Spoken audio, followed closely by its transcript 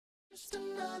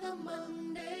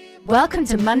Welcome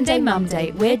to Monday Mum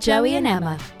Day. We're Joey and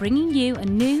Emma, bringing you a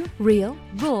new, real,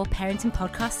 raw parenting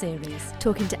podcast series.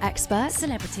 talking to experts,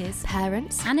 Celebrities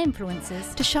parents, and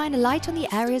influencers to shine a light on the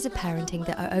areas of parenting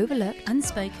that are overlooked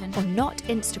unspoken or not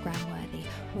Instagram worthy.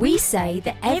 We say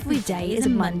that every day is a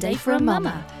Monday for a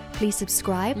mama. Please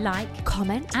subscribe, like,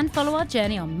 comment, and follow our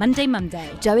journey on Monday Mum Day.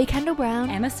 Joey Kendall Brown.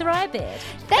 Emma Soraya Beard.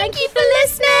 Thank you for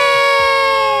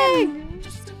listening!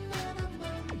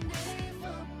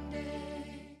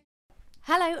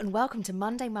 Hello and welcome to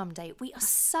Monday Mum Day. We are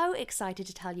so excited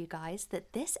to tell you guys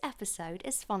that this episode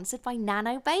is sponsored by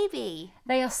Nano Baby.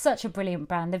 They are such a brilliant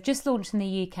brand. They've just launched in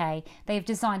the UK. They have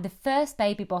designed the first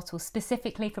baby bottle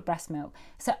specifically for breast milk.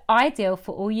 So ideal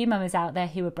for all you mamas out there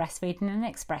who are breastfeeding and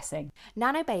expressing.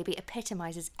 Nano Baby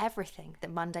epitomises everything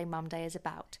that Monday Mum Day is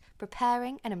about,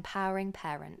 preparing and empowering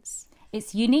parents.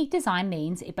 Its unique design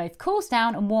means it both cools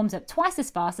down and warms up twice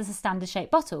as fast as a standard shaped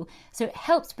bottle, so it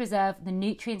helps preserve the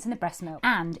nutrients in the breast milk.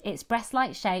 And its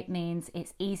breast-like shape means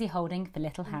it's easy holding for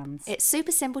little hands. It's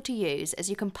super simple to use as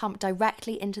you can pump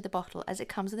directly into the bottle as it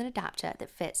comes with an adapter that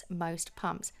fits most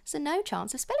pumps, so no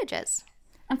chance of spillages.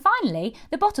 And finally,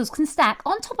 the bottles can stack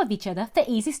on top of each other for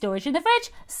easy storage in the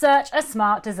fridge. Such a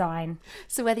smart design.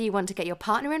 So whether you want to get your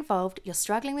partner involved, you're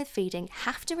struggling with feeding,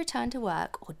 have to return to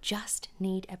work, or just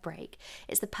need a break,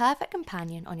 it's the perfect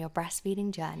companion on your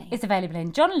breastfeeding journey. It's available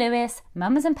in John Lewis,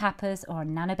 Mamas and Papas, or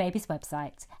on Nano Baby's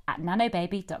website at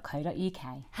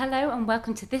nanobaby.co.uk. Hello and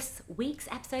welcome to this week's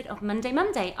episode of Monday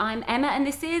Mum Day. I'm Emma and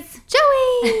this is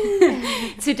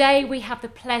Joey! Today we have the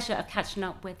pleasure of catching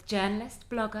up with journalist,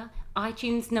 blogger,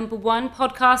 iTunes #1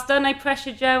 podcaster, no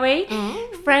pressure Joey,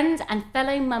 friend and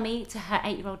fellow mummy to her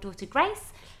 8-year-old daughter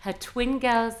Grace, her twin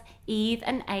girls Eve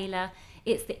and Ayla.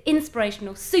 It's the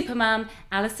inspirational supermum,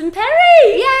 Alison Perry!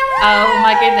 Yeah! Oh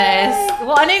my goodness,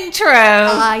 what an intro!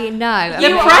 I know.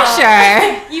 The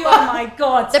pressure! You are my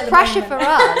god. The pressure for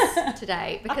us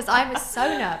today, because I was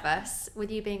so nervous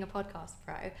with you being a podcast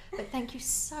pro, but thank you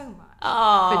so much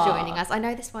for joining us. I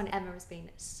know this one Emma has been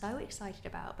so excited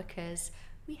about because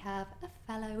we have a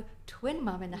fellow twin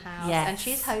mum in the house, and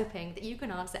she's hoping that you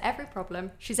can answer every problem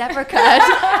she's ever occurred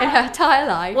in her entire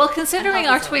life. Well, considering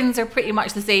our twins are pretty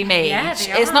much the same age,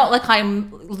 it's not like I'm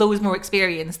loads more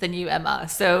experienced than you, Emma,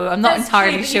 so I'm not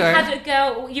entirely sure.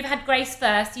 You've had Grace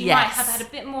first, you might have had a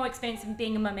bit more experience in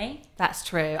being a mummy. That's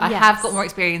true. I have got more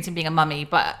experience in being a mummy,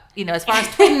 but, you know, as far as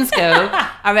twins go,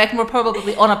 I reckon we're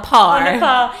probably on a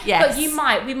par. Yes.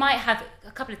 But we might have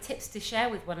a couple of tips to share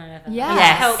with one another.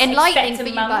 Yes. Enlightening for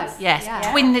you both. Yes.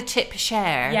 Yeah. Twin the tip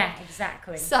share. Yeah,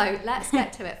 exactly. So let's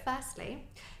get to it. Firstly,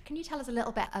 can you tell us a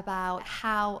little bit about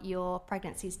how your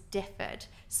pregnancies differed?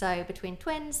 So between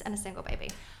twins and a single baby.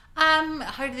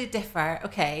 How do they differ?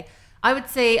 Okay. I would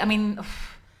say,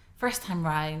 first time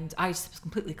round, I just was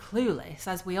completely clueless,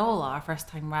 as we all are first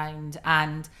time round.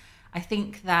 And I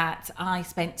think that I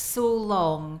spent so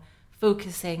long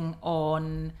focusing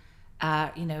on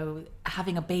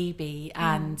having a baby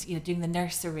and, doing the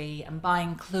nursery and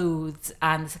buying clothes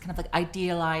and this kind of like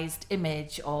idealized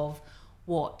image of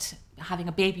what having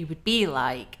a baby would be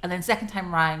like. And then second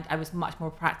time round, I was much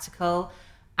more practical.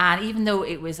 And even though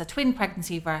it was a twin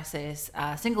pregnancy versus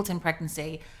a singleton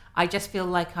pregnancy, I just feel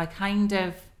like I kind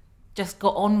of just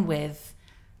got on with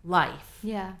life.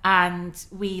 Yeah. And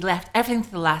we left everything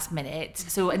to the last minute.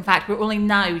 So in fact, we're only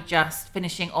now just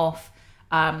finishing off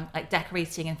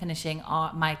decorating and finishing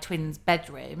my twins'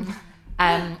 bedroom,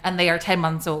 and they are 10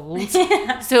 months old.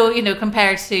 So,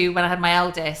 compared to when I had my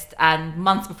eldest and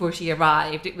months before she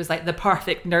arrived, it was like the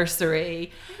perfect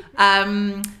nursery.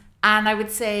 And I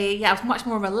would say, I was much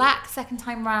more relaxed second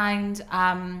time round,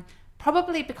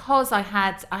 probably because I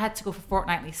had to go for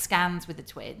fortnightly scans with the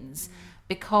twins.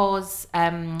 Because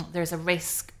there's a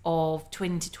risk of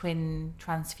twin-to-twin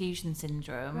transfusion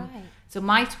syndrome. Right. So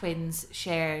my twins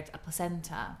shared a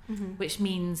placenta, which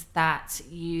means that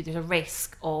there's a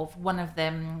risk of one of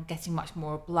them getting much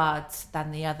more blood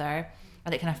than the other,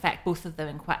 and it can affect both of them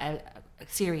in quite a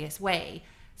serious way.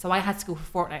 So I had to go for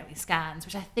fortnightly scans,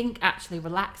 which I think actually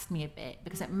relaxed me a bit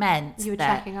because it meant you were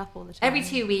that checking up all the time. Every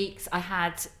 2 weeks I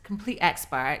had complete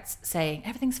experts saying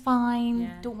everything's fine,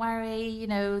 don't worry,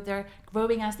 they're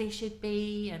growing as they should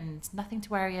be and nothing to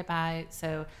worry about.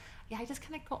 So I just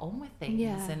kind of got on with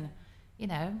things and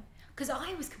because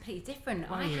I was completely different.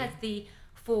 I had the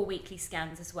 4 weekly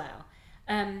scans as well,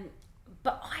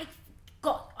 but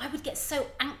I would get so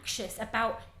anxious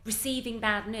about receiving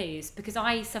bad news because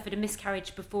I suffered a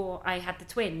miscarriage before I had the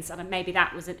twins, and maybe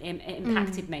that was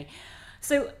impacted me.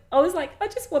 So I was like, I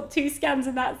just want 2 scans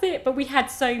and that's it. But we had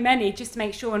so many just to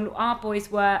make sure, and our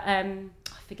boys were I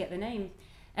forget the name,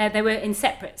 they were in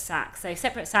separate sacs. So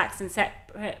separate sacs and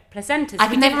separate placentas. I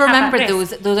can never remember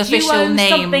those official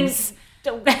names.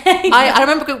 I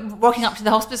remember walking up to the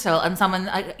hospital and someone,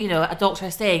 a doctor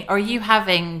saying, "Are you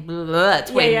having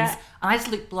twins?" Yeah. And I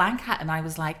just looked blank at him. I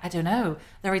was like, "I don't know.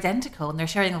 They're identical and they're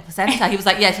sharing a placenta." He was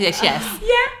like, "Yes." Yeah.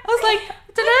 I was like,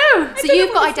 "I don't know." So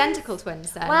you've got identical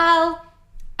twins then? Well,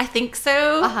 I think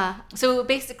so. So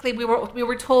basically, we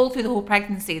were told through the whole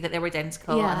pregnancy that they were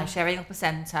identical and they're sharing a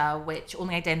placenta, which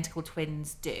only identical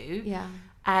twins do. Yeah.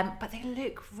 But they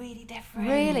look really different.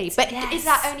 Really? But is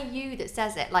that only you that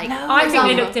says it? Like, no, I think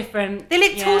they look different. They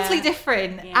look totally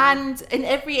different. Yeah. And in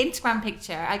every Instagram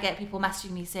picture, I get people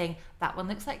messaging me saying, that one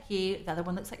looks like you, the other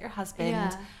one looks like your husband.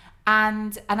 Yeah.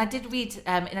 And I did read,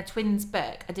 in a twins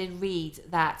book, I did read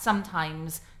that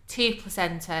sometimes two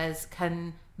placentas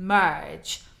can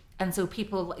merge. And so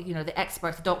people, the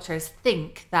experts, the doctors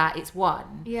think that it's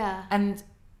one. Yeah. And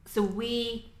so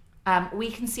we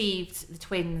conceived the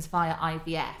twins via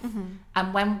IVF,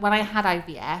 and when I had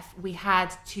IVF, we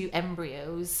had two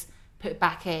embryos put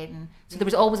back in, so there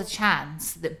was always a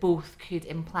chance that both could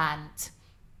implant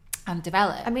and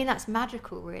develop. I mean, that's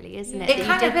magical, really, isn't it? It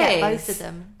kind of is. Get both of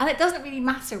them, and it doesn't really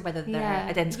matter whether they're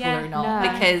identical or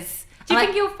not, because do you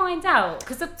think you'll find out?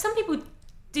 Because some people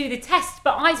do the test,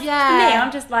 but for me,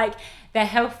 I'm just like, they're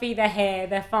healthy, they're here,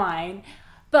 they're fine.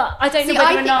 But I don't know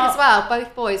whether or not... as well,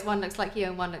 both boys, one looks like you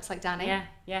and one looks like Danny.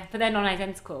 Yeah, but they're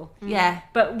non-identical. Yeah.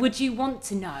 But would you want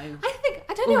to know?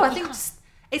 I don't know, I think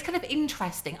it's kind of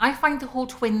interesting. I find the whole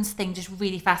twins thing just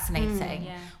really fascinating.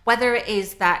 Whether it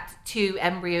is that two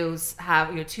embryos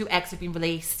have, two eggs have been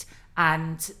released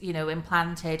and,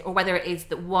 implanted, or whether it is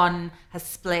that one has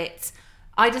split.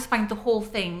 I just find the whole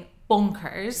thing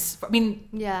bonkers. I mean,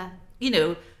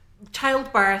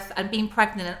 childbirth and being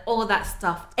pregnant and all of that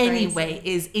stuff anyway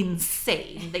is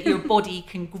insane, that your body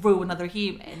can grow another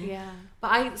human.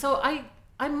 But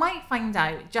I might find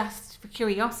out just for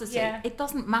curiosity. It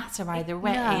doesn't matter either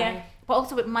way. But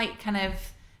also it might kind of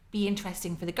be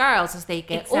interesting for the girls as they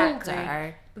get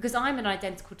older. Because I'm an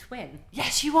identical twin.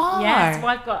 Yes, you are. Yeah, so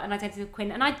I've got an identical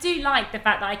twin, and I do like the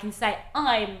fact that I can say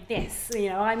I'm this.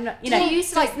 I'm not. Do you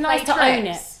used to it's nice to own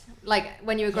it. Like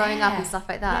when you were growing up and stuff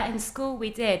like that? Yeah, in school we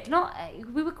did.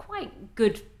 We were quite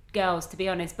good girls, to be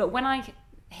honest. But when I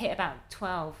hit about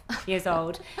 12 years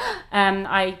old,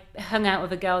 I hung out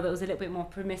with a girl that was a little bit more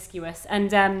promiscuous.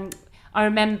 And I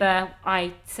remember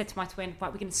I said to my twin,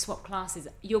 right, we're going to swap classes.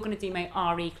 You're going to do my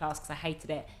RE class because I hated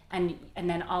it. And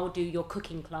then I'll do your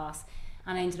cooking class.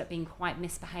 And I ended up being quite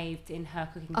misbehaved in her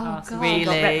cooking class. God. Really?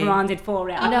 Got reprimanded for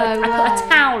it. I put a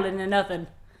towel in an oven.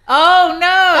 Oh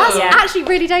no! That's actually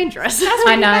really dangerous. That's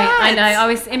really I know. I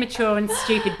was immature and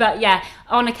stupid, but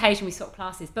on occasion we swapped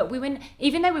classes. But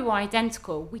even though we were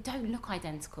identical, we don't look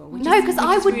identical. Because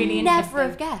I would really never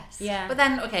have guessed. Yeah. But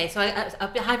then, okay, so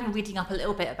I've been reading up a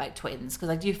little bit about twins because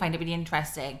I do find it really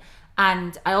interesting,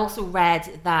 and I also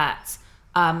read that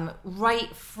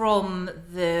right from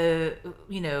the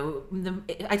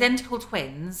identical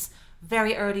twins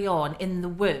very early on in the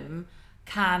womb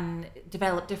can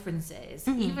develop differences.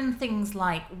 Even things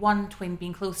like one twin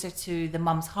being closer to the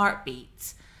mum's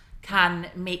heartbeat can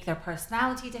make their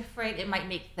personality different. It might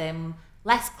make them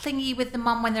less clingy with the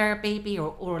mum when they're a baby,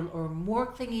 or more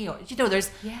clingy, or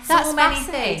there's so many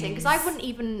things. Because I wouldn't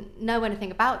even know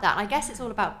anything about that. And I guess it's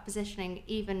all about positioning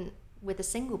even with a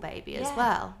single baby as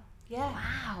well.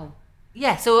 Wow.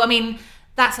 Yeah, so I mean,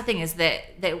 that's the thing, is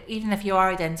that even if you are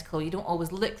identical, you don't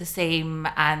always look the same,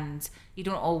 and you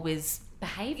don't always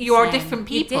behave. You are different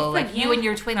people. You and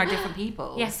your twin are different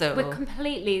people. Yes, so we're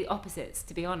completely opposites,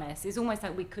 to be honest. It's almost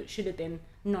like we should have been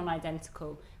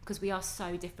non-identical because we are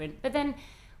so different. But then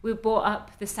we were brought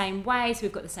up the same way, so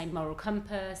we've got the same moral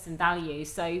compass and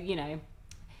values. So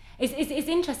it's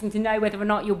interesting to know whether or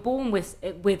not you're born with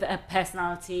a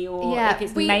personality or if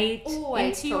it's made into you. We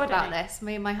always talk about this.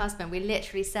 Me and my husband, we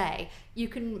literally say you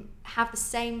can have the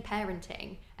same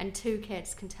parenting and two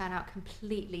kids can turn out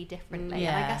completely differently.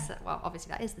 And I guess obviously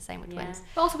that is the same with twins.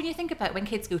 But also when you think about when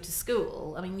kids go to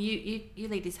school, I mean, you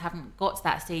ladies haven't got to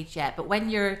that stage yet, but when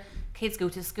your kids go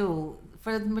to school,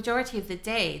 for the majority of the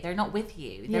day, they're not with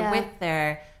you. They're with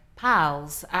their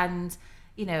pals, and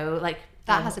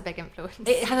that has a big influence.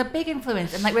 It has a big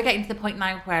influence, and we're getting to the point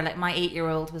now where my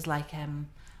 8-year-old was like,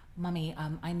 "Mummy,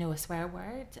 I know a swear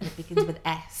word and it begins with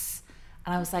S,"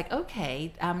 and I was like,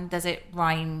 "Okay, does it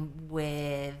rhyme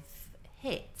with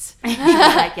hit?" And she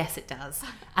was like, "Yes, it does,"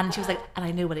 and she was like, "And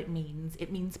I know what it means.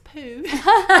 It means poo." And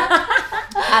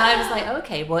I was like,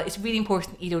 "Okay, well, it's really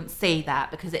important you don't say that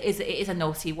because it is a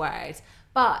naughty word."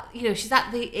 But, she's at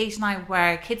the age now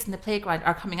where kids in the playground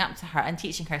are coming up to her and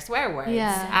teaching her swear words.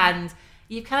 Yeah. And,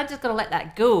 you kind of just got to let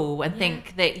that go and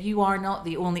think that you are not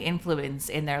the only influence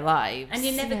in their lives. And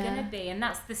you're never going to be. And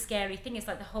that's the scary thing. It's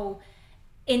like the whole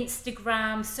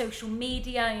Instagram, social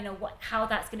media, you know, how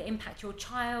that's going to impact your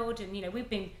child. And, you know, we've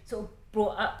been sort of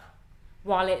brought up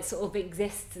while it sort of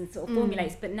exists and sort of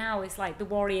formulates. But now it's like the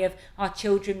worry of our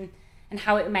children and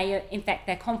how it may affect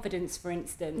their confidence, for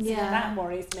instance. Yeah. That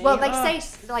worries me. Well, they say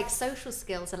like social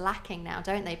skills are lacking now,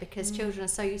 don't they? Because children are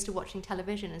so used to watching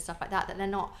television and stuff like that they're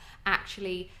not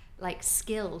actually like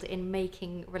skilled in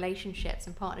making relationships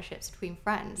and partnerships between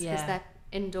friends because they're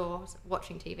indoors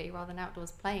watching TV rather than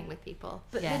outdoors playing with people.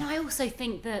 But then I also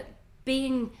think that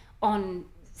being on,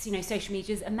 you know, social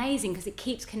media is amazing because it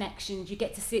keeps connections. You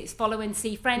get to follow and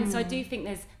see friends. So I do think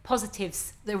there's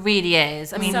positives. There really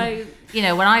is. I mean, you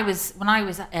know, when I was,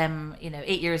 you know,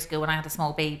 8 years ago when I had a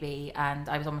small baby and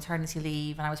I was on maternity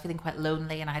leave and I was feeling quite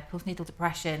lonely and I had postnatal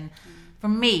depression. For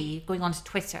me, going onto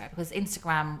Twitter, because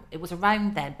Instagram, it was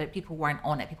around then, but people weren't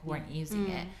on it. People weren't using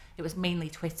it. It was mainly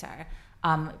Twitter.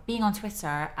 Being on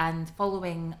Twitter and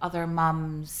following other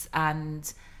mums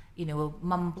and, you know,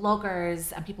 mum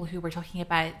bloggers and people who were talking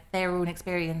about their own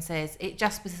experiences, it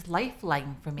just was this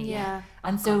lifeline for me. Yeah.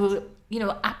 And so, you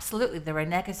know, absolutely there are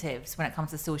negatives when it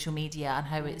comes to social media and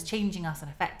how it's changing us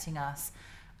and affecting us.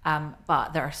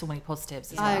 But there are so many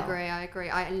positives as well. I agree.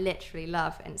 I literally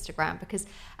love Instagram because,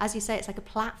 as you say, it's like a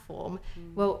platform.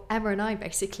 Well, Emma and I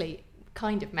basically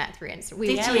kind of met through Instagram.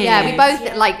 Did you? Yeah, we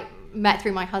both like met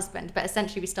through my husband, but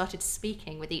essentially we started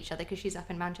speaking with each other because she's up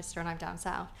in Manchester and I'm down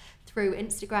south through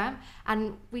Instagram,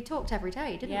 and we talked every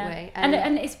day, didn't we?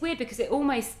 And it's weird because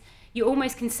you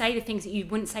almost can say the things that you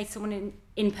wouldn't say to someone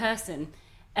in person.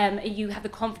 You have the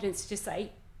confidence to just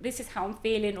say, this is how I'm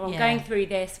feeling, or I'm going through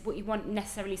this, what you won't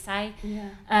necessarily say.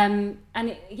 And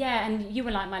you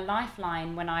were like my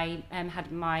lifeline when I had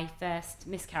my first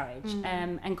miscarriage,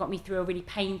 and got me through a really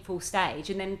painful stage.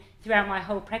 And then throughout my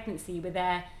whole pregnancy, you were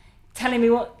there telling me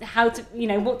what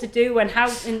to do and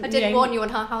how. And, I didn't warn you on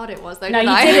how hard it was, though. No, did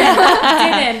you I? didn't.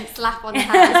 You didn't. Slap on the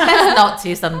hand. Best not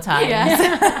to sometimes.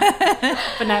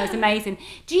 But no, it's amazing.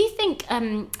 Do you think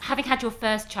having had your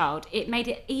first child, it made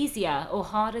it easier or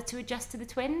harder to adjust to the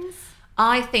twins?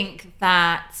 I think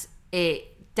that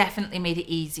it definitely made it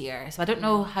easier. So I don't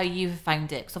know how you've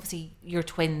found it, because obviously your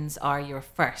twins are your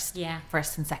first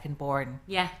and second born.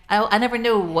 Yeah. I never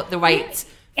know what the right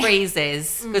phrase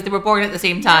is because they were born at the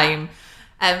same time.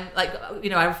 Like, you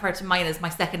know, I refer to mine as my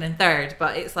second and third,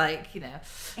 but it's like, you know.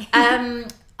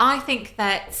 I think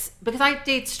that because I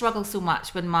did struggle so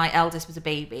much when my eldest was a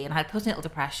baby and I had postnatal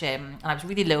depression and I was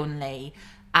really lonely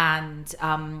and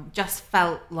just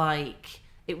felt like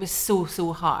it was so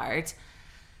hard.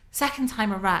 Second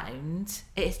time around,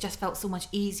 it just felt so much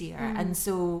easier. And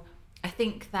so I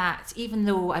think that even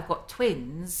though I've got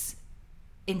twins,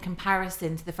 in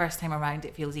comparison to the first time around,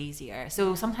 it feels easier.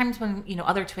 So sometimes when, you know,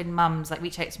 other twin mums like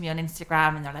reach out to me on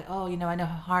Instagram and they're like, oh, you know, I know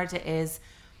how hard it is,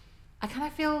 I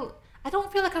don't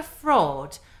feel like a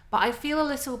fraud, but I feel a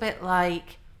little bit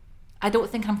like I don't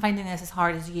think I'm finding this as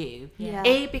hard as you. Yeah.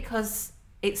 A, because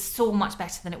it's so much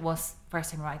better than it was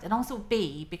first time around, and also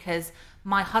B, because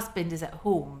my husband is at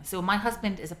home. So my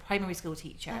husband is a primary school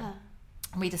teacher,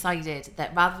 and we decided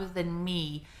that rather than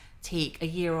me take a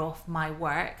year off my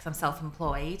work, because I'm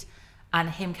self-employed, and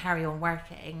him carry on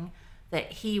working,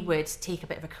 that he would take a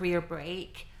bit of a career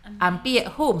break and be at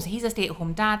home. So he's a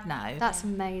stay-at-home dad now. That's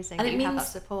amazing. And that it you have means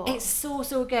that support. it's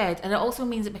so good. And it also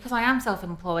means that because I am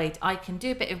self-employed, I can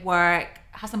do a bit of work,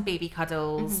 have some baby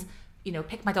cuddles, you know,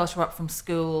 pick my daughter up from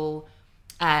school,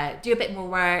 do a bit more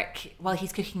work while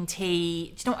he's cooking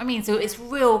tea. Do you know what I mean? So it's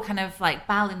real kind of like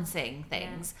balancing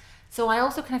things. So I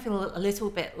also kind of feel a little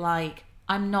bit like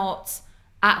I'm not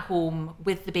at home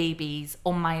with the babies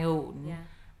on my own.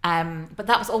 But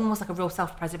that was almost like a real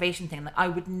self-preservation thing. Like I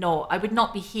would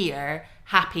not be here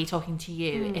happy talking to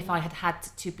you if I had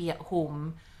to be at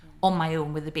home on my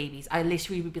own with the babies. I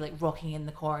literally would be like rocking in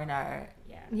the corner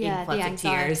in floods of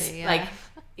tears. Like,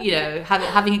 you know,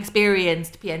 having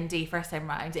experienced PND first time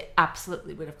round, it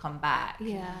absolutely would have come back.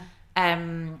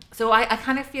 So I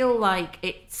kind of feel like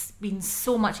it's been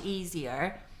so much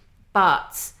easier,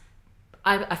 but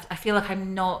I feel like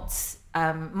I'm not.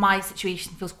 My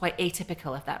situation feels quite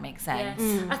atypical, if that makes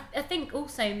sense. I think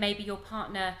also maybe your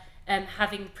partner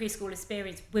having preschool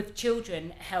experience with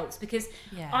children helps, because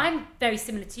I'm very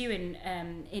similar to you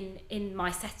in my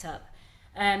setup.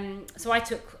 So I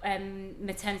took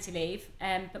maternity leave,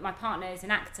 but my partner is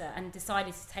an actor and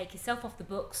decided to take himself off the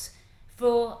books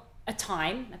for a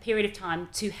period of time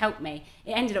to help me.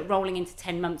 It ended up rolling into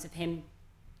 10 months of him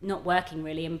not working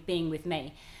really and being with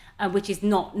me. Which is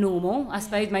not normal. I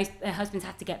suppose most husbands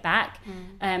have to get back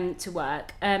to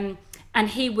work. and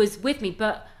he was with me,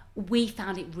 but we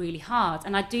found it really hard.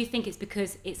 And I do think it's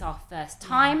because it's our first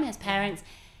time as parents.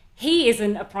 He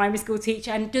isn't a primary school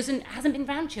teacher and hasn't been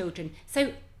around children.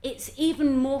 So it's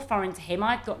even more foreign to him.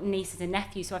 I've got nieces and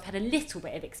nephews, so I've had a little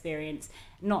bit of experience,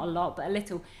 not a lot, but a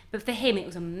little. But for him, it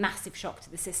was a massive shock to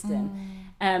the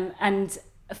system. And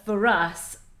for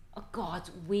us, oh God,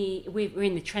 we're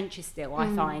in the trenches still, I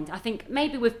find. I think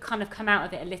maybe we've kind of come out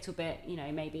of it a little bit,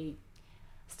 maybe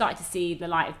started to see the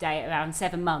light of day at around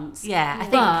 7 months. Yeah,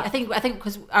 I think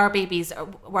because our babies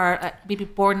were maybe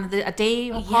born a day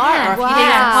apart or a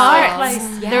few days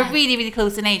apart. They're really, really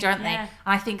close in age, aren't they? And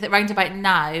I think that round about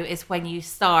now is when you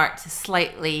start to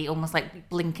slightly almost like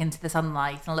blink into the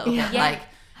sunlight and a little bit like,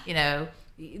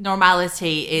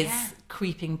 normality is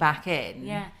creeping back in.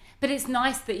 Yeah, but it's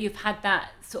nice that you've had that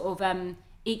sort of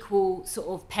equal sort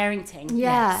of parenting.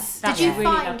 Yes. Did you really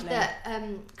find lovely.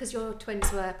 that because your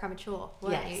twins were premature,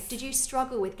 weren't you? Did you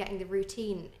struggle with getting the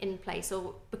routine in place,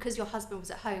 or because your husband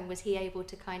was at home, was he able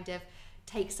to kind of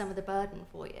take some of the burden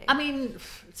for you? I mean,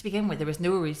 to begin with, there was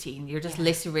no routine. You're just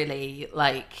literally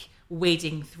like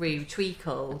wading through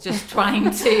treacle, just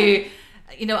trying to.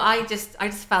 I just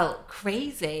felt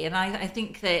crazy, and I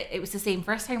think that it was the same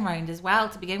first time round as well.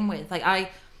 To begin with, like I've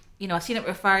seen it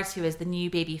referred to as the new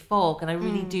baby fog, and I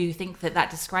really do think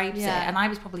that describes it. And I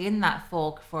was probably in that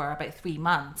fog for about 3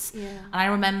 months. Yeah. And I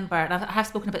remember, and I have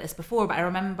spoken about this before, but I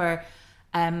remember,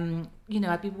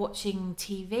 I'd be watching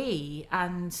TV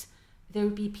and there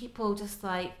would be people just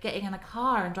like getting in a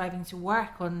car and driving to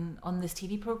work on this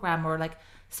TV program, or like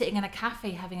sitting in a cafe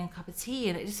having a cup of tea,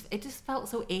 and it just felt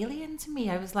so alien to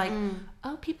me. I was like,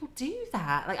 oh, people do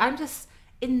that. Like I'm just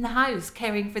in the house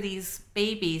caring for these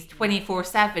babies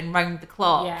 24/7 round the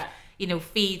clock,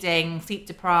 feeding, sleep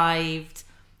deprived,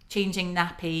 changing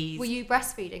nappies. Were you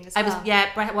breastfeeding as well?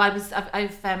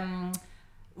 I've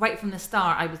right from the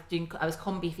start I was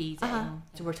combi feeding,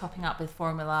 so we're topping up with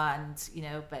formula and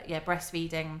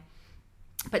breastfeeding,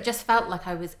 but just felt like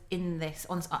I was in this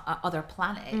on other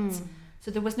planet. So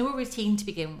there was no routine to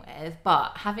begin with,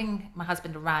 but having my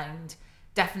husband around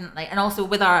definitely, and also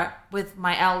with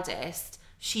my eldest,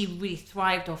 she really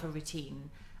thrived off a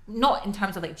routine, not in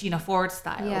terms of like Gina Ford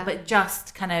style, but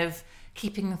just kind of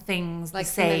keeping things like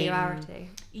the same.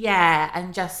 Familiarity. Yeah,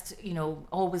 and just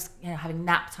always having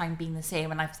nap time being the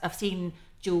same. And I've seen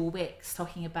Joe Wicks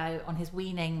talking about on his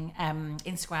weaning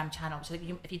Instagram channel. So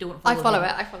if you don't follow I follow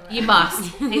him, it. You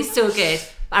must. It's so good.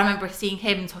 But I remember seeing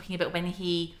him talking about when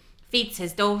he feeds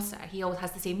his daughter, he always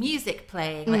has the same music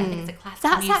playing. Like I think it's a classical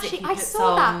That's music. Actually, I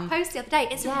saw that post the other day.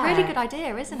 It's a really good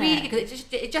idea, isn't it? Really good.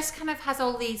 It just kind of has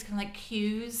all these kind of like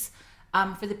cues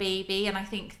for the baby, and I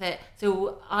think that.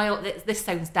 So this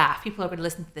sounds daft. People are going to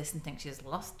listen to this and think she's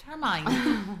lost her mind.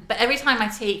 But every time I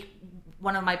take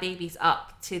one of my babies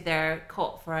up to their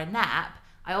cot for a nap,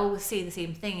 I always say the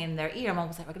same thing in their ear. I'm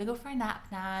always like, "We're going to go for a nap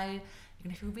now.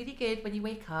 You're going to feel really good when you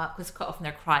wake up," because quite often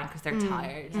they're crying because they're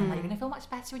tired. And like, you're going to feel much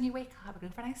better when you wake up. We're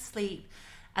going for a nice sleep.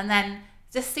 And then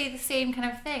just say the same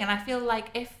kind of thing. And I feel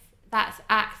like if that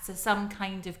acts as some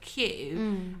kind of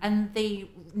cue and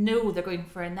they know they're going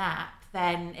for a nap,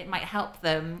 then it might help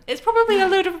them. It's probably a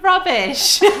load of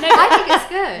rubbish. No, I think it's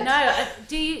good. No,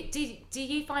 do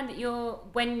you find that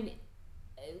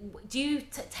do you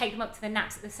take them up to the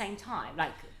naps at the same time?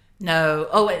 Like, no.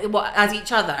 Oh, what, as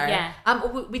each other? Yeah.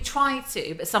 We try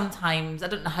to, but sometimes, I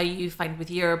don't know how you find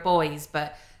with your boys,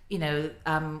 but,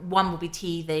 one will be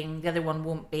teething, the other one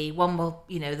won't be. One will,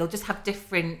 they'll just have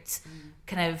different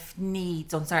kind of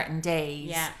needs on certain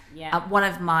days. Yeah. One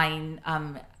of mine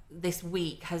this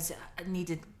week has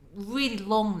needed really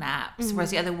long naps, whereas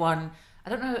the other one, I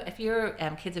don't know if your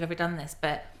kids have ever done this,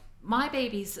 but my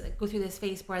babies go through this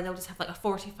phase where they'll just have like a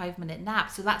 45-minute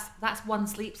nap. So that's one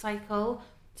sleep cycle.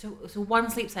 So one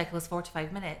sleep cycle is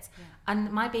 45 minutes. Yeah.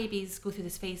 And my babies go through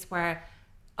this phase where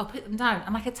I'll put them down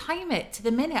and I could time it to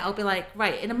the minute. I'll be like,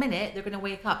 right, in a minute they're going to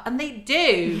wake up. And they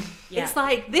do. Yeah. It's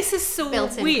like, this is so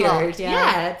built-in weird.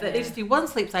 clock, But they just do one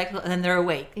sleep cycle and then they're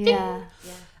awake. Yeah.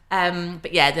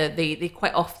 But yeah, they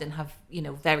quite often have,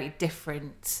 very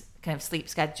different kind of sleep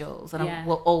schedules. And I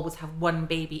will always have one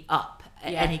baby up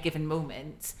at any given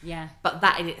moment. Yeah. But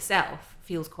that in itself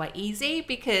feels quite easy,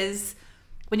 because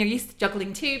when you're used to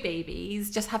juggling 2 babies,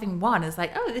 just having one is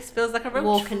like, oh, this feels like a real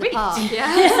walk in the park.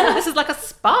 Yeah. This is like a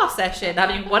spa session,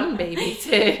 having one baby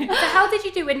too. So how did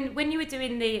you do when you were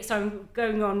doing sorry, I'm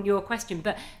going on your question,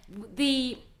 but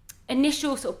the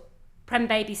initial sort of prem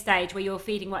baby stage where you're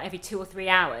feeding every 2 or 3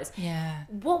 hours? Yeah.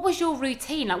 What was your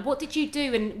routine? Like, what did you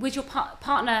do? And was your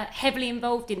partner heavily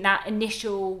involved in that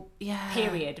initial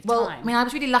period of time? I mean, I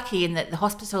was really lucky in that the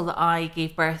hospital that I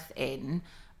gave birth in,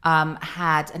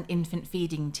 had an infant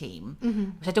feeding team,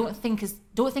 which I don't think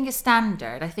is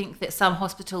standard. I think that some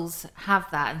hospitals have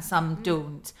that and some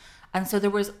don't. And so there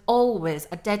was always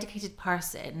a dedicated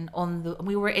person and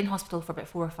we were in hospital for about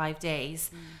 4 or 5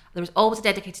 days. There was always a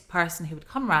dedicated person who would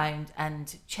come round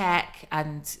and check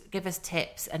and give us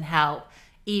tips and help,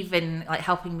 even like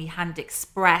helping me hand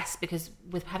express, because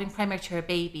with having premature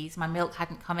babies, my milk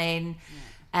hadn't come in.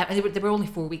 And they were only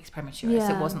 4 weeks premature,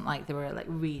 so it wasn't like they were like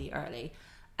really early.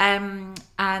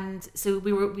 And so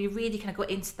we really kind of got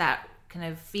into that kind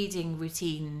of feeding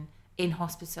routine in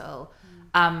hospital.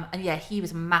 And yeah, he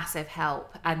was a massive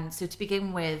help. And so to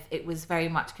begin with, it was very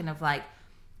much kind of like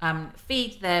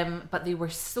feed them, but they were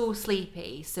so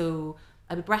sleepy. So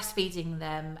I would breastfeeding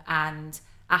them, and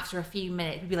after a few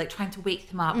minutes, we'd be like trying to wake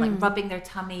them up, like rubbing their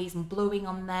tummies and blowing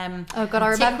on them. Oh God, I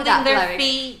remember that. Tickling their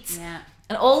feet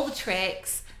and all the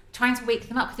tricks, trying to wake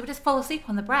them up because they would just fall asleep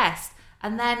on the breast.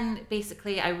 And then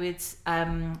basically I would,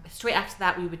 straight after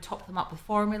that, we would top them up with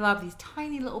formula, these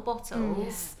tiny little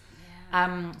bottles.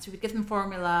 So we'd give them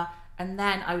formula, and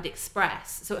then I would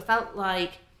express. So it felt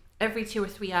like every 2 or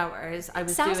 3 hours I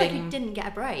was Sounds like you didn't get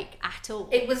a break at all.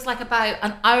 It was like about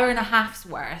an hour and a half's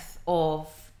worth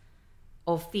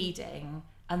of feeding,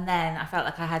 and then I felt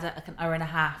like I had like an hour and a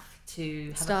half to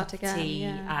have Start a cup again, of tea.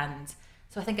 yeah. And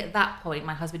so I think at that point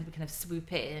my husband would kind of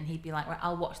swoop in and he'd be like, right,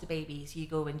 I'll watch the babies, you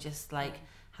go and just like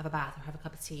have a bath or have a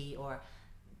cup of tea or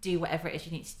do whatever it is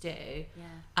you need to do.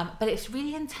 But it's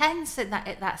really intense at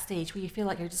that stage where you feel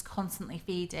like you're just constantly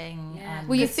feeding.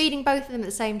 Were you feeding both of them at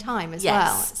the same time as Yes.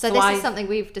 well? So this is something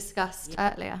we've discussed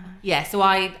earlier. Yeah, so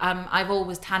I've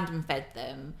always tandem fed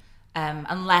them,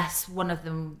 unless one of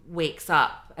them wakes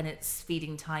up and it's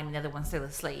feeding time and the other one's still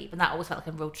asleep, and that always felt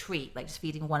like a real treat, like just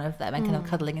feeding one of them and kind of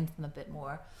cuddling into them a bit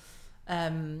more.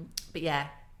 But yeah,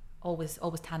 always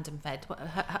tandem fed.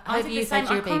 How have you fed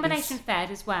your babies? Combination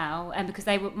fed as well, and because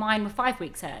mine were 5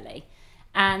 weeks early,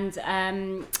 and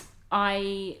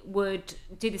I would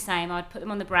do the same. I'd put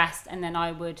them on the breast and then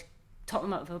I would top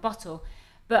them up with a bottle.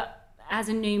 But as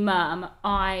a new mum,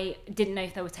 I didn't know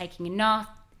if they were taking enough.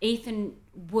 Ethan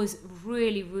was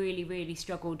really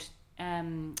struggled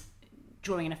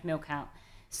drawing enough milk out,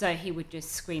 so he would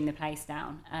just scream the place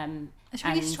down. It's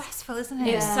really stressful, isn't it?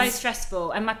 It was so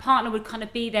stressful, and my partner would kind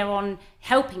of be there on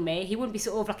helping me. He wouldn't be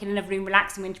sort of like in another room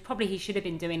relaxing, which probably he should have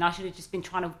been doing. I should have just been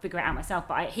trying to figure it out myself,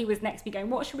 but he was next to me going,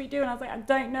 what should we do? And I was like, I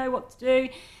don't know what to do,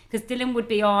 because Dylan would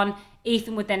be on,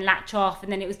 Ethan would then latch off,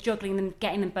 and then it was juggling them,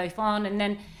 getting them both on, and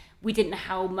then we didn't know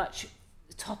how much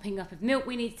topping up of milk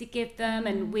we needed to give them,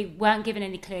 and we weren't given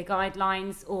any clear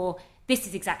guidelines or this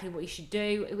is exactly what you should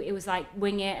do. It was like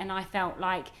wing it, and I felt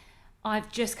like I've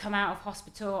just come out of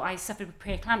hospital. I suffered with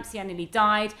preeclampsia. I nearly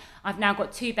died. I've now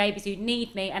got 2 babies who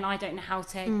need me, and I don't know how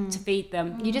to feed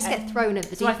them. You just get thrown at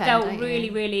the deep end. So I felt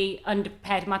really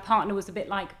underprepared. My partner was a bit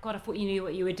like, God, I thought you knew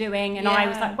what you were doing. And I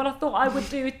was like, well, I thought I would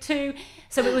do it too.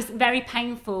 So it was very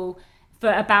painful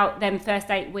for about them first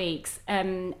 8 weeks.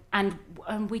 And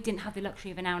we didn't have the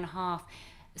luxury of an hour and a half.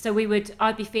 So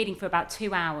I'd be feeding for about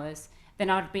 2 hours. Then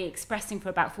I'd be expressing for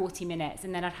about 40 minutes,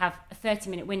 and then I'd have a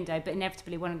 30-minute window, but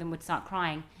inevitably one of them would start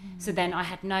crying. So then I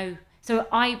had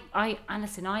I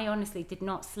honestly did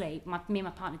not sleep. Me and my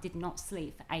partner did not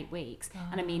sleep for 8 weeks.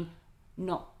 And I mean,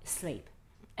 not sleep.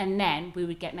 And then we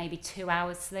would get maybe 2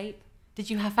 hours sleep.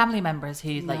 Did you have family members who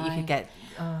you could get?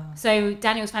 So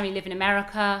Daniel's family live in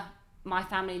America. My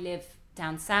family live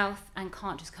down south and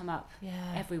can't just come up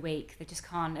every week. They just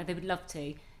can't. They would love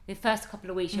to. The first couple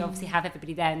of weeks you obviously have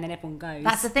everybody there, and then everyone goes.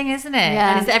 That's the thing, isn't it?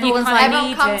 Yeah. And everyone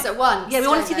comes at once. Yeah, we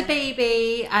want to see the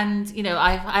baby, and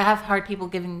I have heard people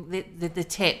giving the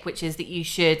tip, which is that you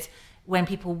should, when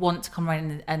people want to come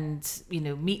around and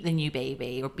meet the new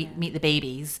baby or meet the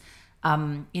babies,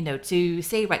 to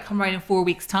say, right, come around in 4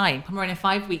 weeks' time, come around in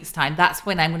 5 weeks' time. That's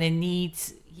when I'm going to need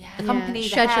the company,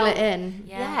 schedule it in.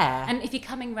 Yeah. And if you're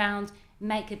coming round,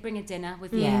 bring a dinner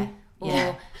with you.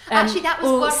 Or actually, that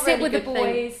was one sit really with good the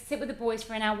boys. Sit with the boys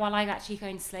for an hour while I actually go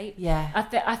and sleep. Yeah,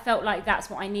 I felt like that's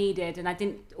what I needed, and I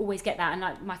didn't always get that.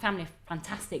 And my family are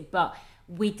fantastic, but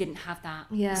we didn't have that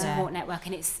support network,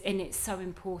 and it's so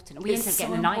important. We ended up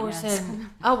getting a night nurse.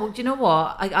 Oh well, do you know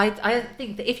what? I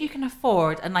think that if you can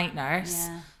afford a night nurse,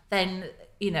 then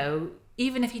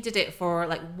even if you did it for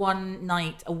like one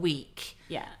night a week,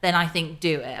 then I think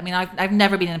do it. I mean, I've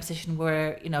never been in a position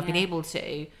where I've been able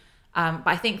to. But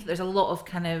I think that there's a lot of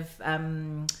kind of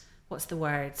what's the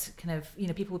word? Kind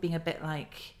of people being a bit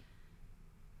like,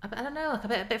 I don't know, like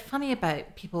a bit funny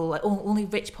about people. Like only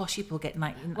rich posh people get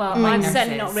night. Well, I'm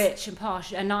certainly not rich and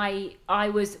posh, and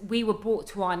we were brought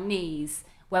to our knees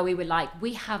where we were like,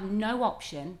 we have no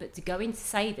option but to go into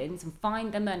savings and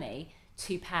find the money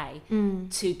to pay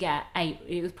to get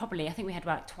it was probably, I think we had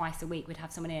about twice a week, we'd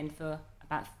have someone in for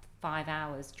about 5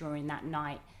 hours during that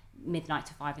night, midnight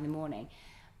to 5 in the morning.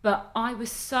 But I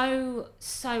was so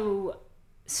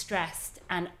stressed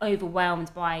and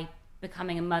overwhelmed by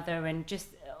becoming a mother and just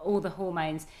all the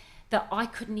hormones that I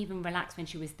couldn't even relax when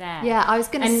she was there. Yeah, I was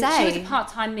going to say. She was a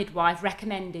part-time midwife,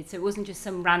 recommended, so it wasn't just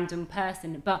some random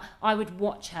person, but I would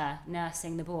watch her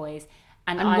nursing the boys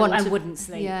and I wouldn't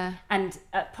sleep. Yeah. And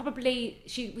probably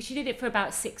she did it for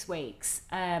about 6 weeks.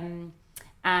 And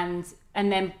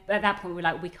then at that point we were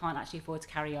like, we can't actually afford to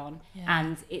carry on. Yeah.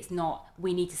 And it's not,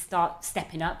 we need to start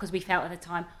stepping up, because we felt at the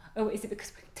time, oh, is it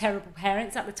because we're terrible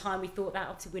parents? At the time we thought that,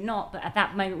 obviously we're not, but at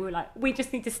that moment we were like, we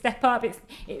just need to step up.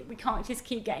 We can't just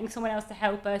keep getting someone else to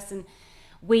help us. And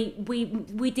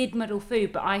we did muddle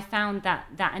food, but I found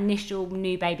that initial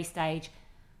new baby stage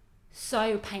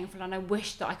so painful, and I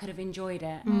wish that I could have enjoyed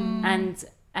it. And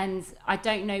I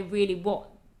don't know really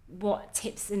what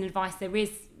tips and advice there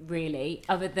is really,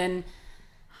 other than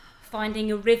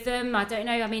finding a rhythm. I don't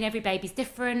know. I mean, every baby's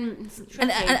different. And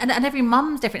every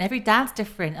mum's different. Every dad's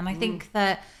different. And I think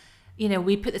that,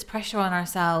 we put this pressure on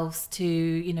ourselves to,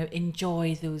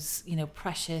 enjoy those,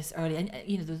 precious early,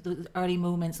 and those early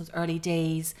moments, those early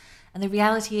days. And the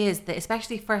reality is that,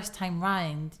 especially first time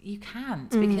round, you can't,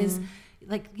 because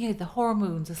the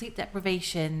hormones, the sleep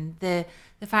deprivation, the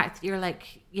fact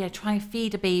that you're trying to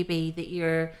feed a baby, that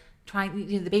you're trying,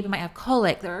 the baby might have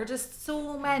colic. There are just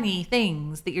so many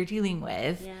things that you're dealing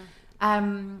with.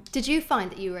 Yeah. Did you find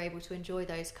that you were able to enjoy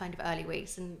those kind of early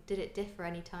weeks, and did it differ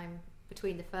any time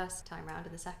between the first time round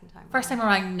and the second time round? First time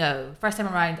around, no. First time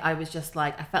around, I was just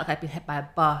I felt like I'd been hit by a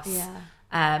bus. Yeah.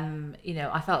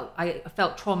 I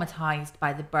felt traumatized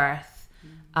by the birth,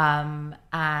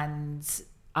 and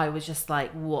I was just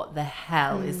like, what the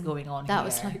hell is going on here? That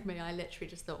was like me. I literally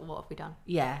just thought, what have we done?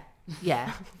 Yeah.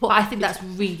 But I think that's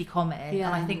really common. Yeah.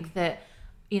 And I think that,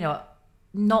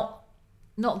 not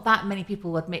that many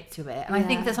people admit to it. And I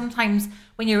think that sometimes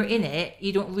when you're in it,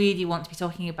 you don't really want to be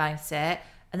talking about it.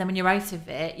 And then when you're out of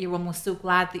it, you're almost so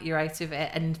glad that you're out of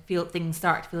it and feel things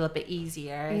start to feel a bit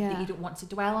easier, that you don't want to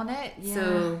dwell on it. Yeah.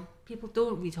 So people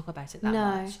don't really talk about it that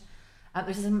much.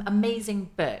 There's this amazing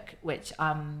book, which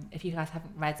if you guys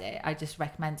haven't read it, I just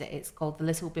recommend it. It's called The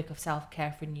Little Book of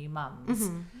Self-Care for New Mums.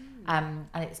 And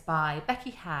it's by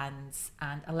Becky Hands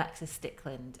and Alexis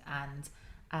Stickland.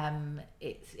 And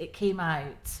it came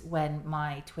out when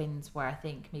my twins were, I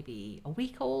think, maybe a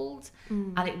week old.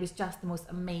 And it was just the most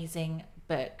amazing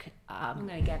book. I'm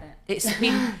going to get it.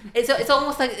 It's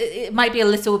almost like it might be a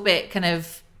little bit kind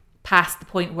of past the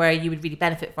point where you would really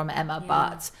benefit from it, Emma,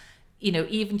 but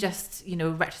even just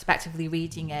retrospectively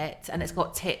reading it, and it's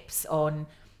got tips on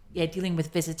dealing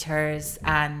with visitors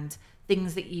and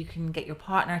things that you can get your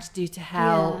partner to do to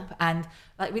help, and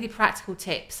really practical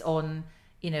tips on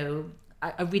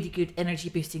a really good energy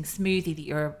boosting smoothie that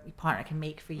your partner can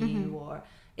make for you, or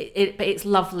but it's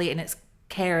lovely and it's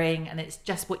caring and it's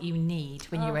just what you need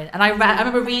when you're in. And I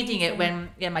remember reading it when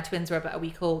my twins were about a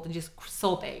week old and just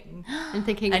sobbing and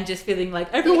thinking and just feeling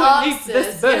like everyone needs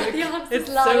this book. It's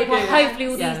so good. Well, hopefully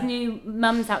all these new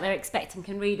mums out there expecting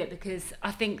can read it, because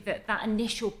I think that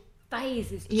initial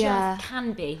phase is just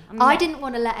can be. I didn't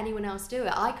want to let anyone else do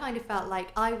it. I kind of felt like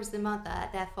I was the mother,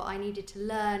 therefore I needed to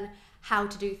learn how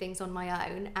to do things on my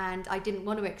own, and I didn't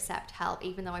want to accept help,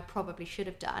 even though I probably should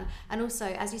have done. And also,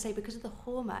 as you say, because of the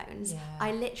hormones,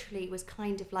 I literally was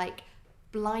kind of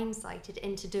blindsided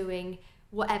into doing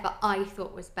whatever I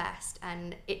thought was best,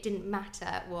 and it didn't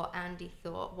matter what Andy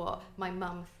thought, what my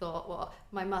mum thought, what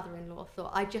my mother-in-law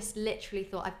thought. I just literally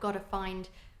thought, I've got to find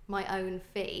my own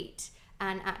feet.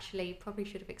 And actually probably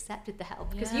should have accepted the help,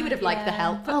 because you would have liked the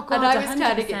help. Oh, God, and I was 100%.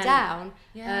 turning it down.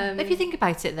 If you think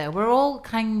about it though, we're all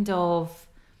kind of,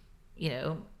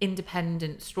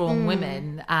 independent, strong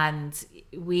women, and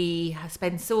we have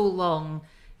spent so long,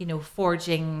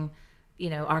 forging,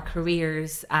 our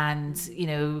careers and,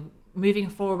 moving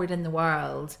forward in the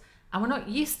world. And we're not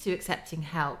used to accepting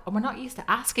help, and we're not used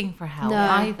to asking for help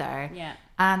either. Yeah.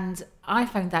 And I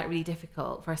found that really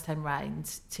difficult first time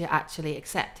round, to actually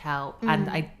accept help. And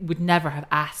I would never have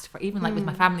asked for, even with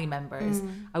my family members,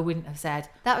 I wouldn't have said,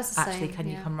 that was the actually, same, can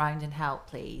you come round and help,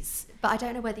 please? But I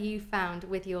don't know whether you found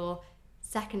with your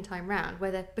second time round,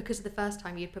 whether because of the first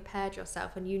time you'd prepared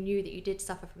yourself and you knew that you did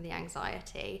suffer from the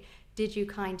anxiety, did you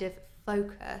kind of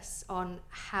focus on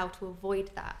how to avoid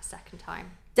that second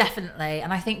time? Definitely.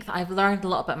 And I think that I've learned a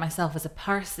lot about myself as a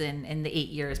person in the 8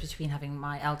 years between having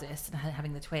my eldest and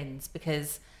having the twins,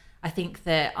 because I think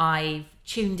that I've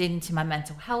tuned into my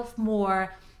mental health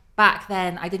more. Back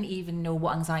then, I didn't even know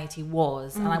what anxiety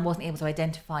was, and I wasn't able to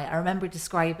identify it. I remember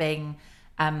describing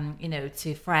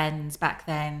to friends back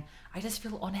then, I just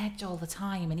feel on edge all the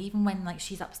time. And even when like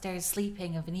she's upstairs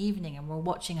sleeping of an evening and we're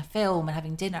watching a film and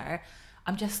having dinner,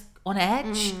 I'm just on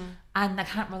edge and I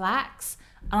can't relax.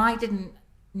 And I didn't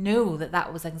know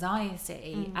that was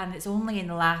anxiety. And it's only in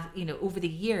the last, over the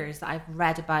years that I've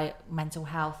read about mental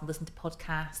health and listened to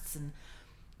podcasts and,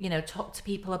 talk to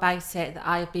people about it, that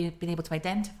I've been able to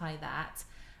identify that.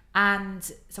 And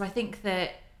so I think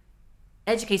that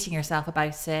educating yourself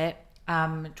about it,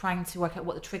 trying to work out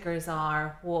what the triggers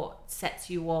are, what sets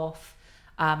you off,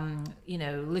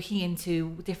 looking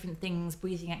into different things,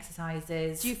 breathing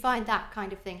exercises. Do you find that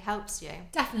kind of thing helps you?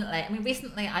 Definitely. I mean,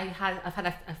 recently I've had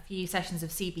a few sessions of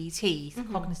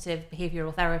CBT, cognitive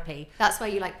behavioural therapy. That's where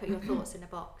you like put your thoughts in a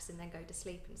box and then go to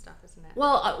sleep and stuff, isn't it?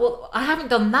 Well, I haven't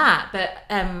done that, but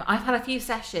I've had a few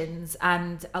sessions,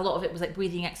 and a lot of it was like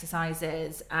breathing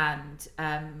exercises and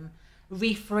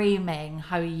reframing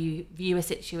how you view a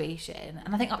situation.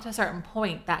 And I think up to a certain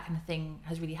point, that kind of thing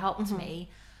has really helped me.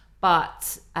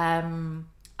 But I'm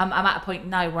at a point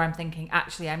now where I'm thinking,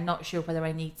 actually, I'm not sure whether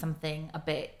I need something a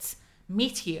bit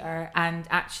meatier, and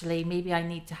actually maybe I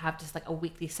need to have just like a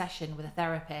weekly session with a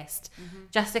therapist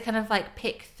just to kind of like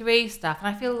pick through stuff. And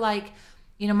I feel like,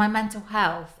 my mental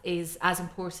health is as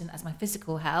important as my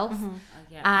physical health.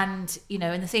 And,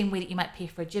 in the same way that you might pay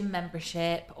for a gym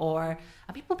membership, and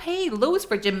people pay loads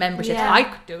for gym memberships. Yeah.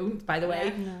 I don't, by the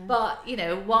way. No. But,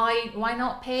 why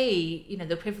not pay,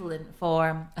 the equivalent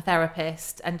for a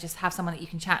therapist and just have someone that you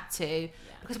can chat to?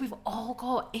 Because we've all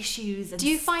got issues and Do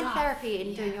you find stuff. therapy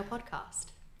in doing your podcast?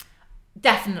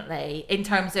 Definitely. In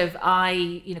terms of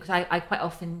because I quite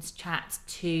often chat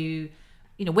to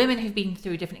women who've been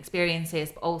through different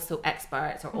experiences, but also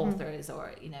experts or authors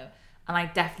and I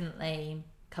definitely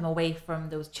come away from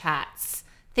those chats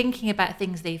thinking about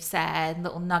things they've said,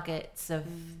 little nuggets of,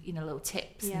 little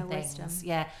tips and things. Wisdom.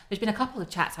 Yeah. There's been a couple of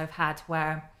chats I've had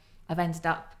where I've ended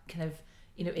up kind of,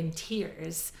 in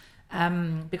tears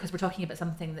because we're talking about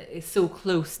something that is so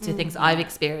close to things I've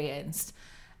experienced.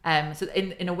 So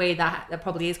in a way that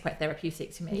probably is quite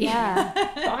therapeutic to me. Yeah,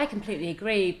 but I completely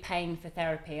agree. Paying for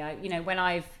therapy, when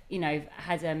I've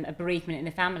had a bereavement in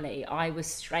the family, I was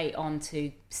straight on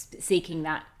to seeking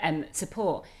that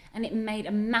support, and it made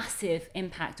a massive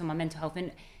impact on my mental health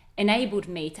and enabled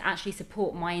me to actually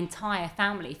support my entire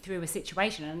family through a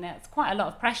situation. And that's quite a lot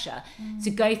of pressure to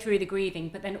go through the grieving,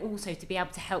 but then also to be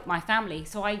able to help my family.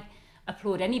 So I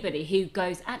applaud anybody who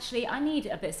goes, actually, I need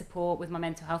a bit of support with my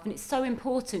mental health. And it's so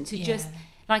important to just,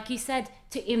 like you said,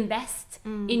 to invest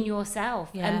in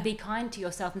yourself and be kind to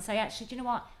yourself and say, actually, do you know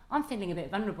what? I'm feeling a bit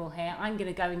vulnerable here. I'm going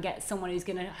to go and get someone who's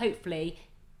going to hopefully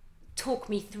talk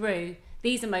me through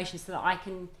these emotions so that I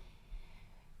can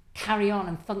carry on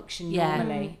and function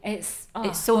normally. It's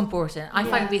so important. I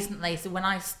find recently, so when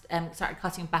I started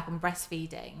cutting back on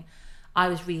breastfeeding, I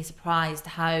was really surprised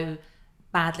how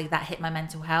badly that hit my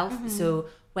mental health. So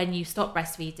when you stop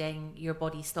breastfeeding, your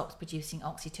body stops producing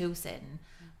oxytocin,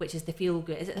 which is the feel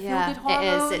good. Is it the feel good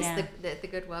hormone? It is. It's the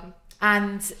good one.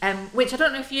 And which I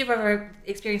don't know if you've ever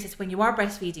experienced this when you are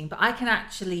breastfeeding, but I can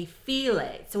actually feel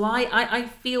it. So I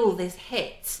feel this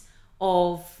hit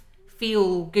of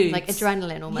feel good, like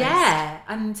adrenaline almost. Yeah,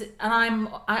 and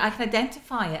I can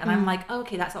identify it, and I'm like, oh,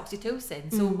 okay, that's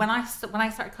oxytocin. So when I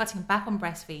started cutting back on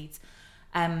breastfeeds,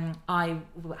 I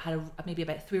had maybe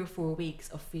about 3 or 4 weeks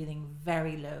of feeling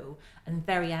very low and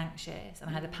very anxious, and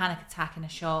I had a panic attack in a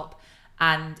shop,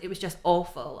 and it was just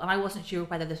awful. And I wasn't sure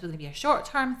whether this was going to be a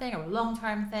short-term thing or a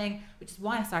long-term thing, which is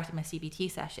why I started my CBT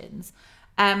sessions.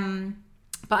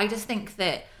 But I just think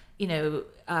that we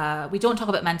don't talk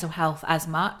about mental health as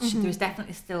much. There's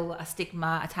definitely still a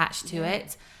stigma attached to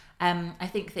it. I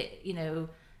think that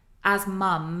as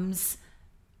mums,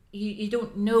 you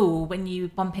don't know when you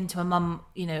bump into a mum,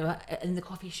 in the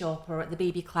coffee shop or at the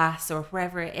baby class or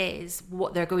wherever it is,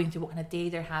 what they're going through, what kind of day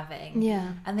they're having.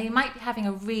 Yeah. And they might be having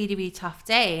a really, really tough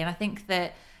day. And I think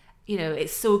that,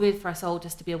 it's so good for us all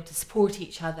just to be able to support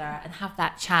each other and have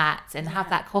that chat and have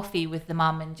that coffee with the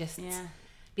mum and just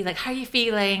be like, how are you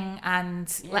feeling? And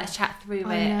let's chat through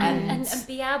it. And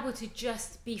be able to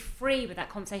just be free with that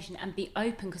conversation and be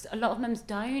open, because a lot of mums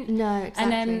don't. No,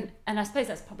 exactly. And I suppose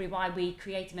that's probably why we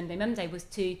created Monday Monday, was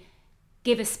to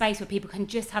give a space where people can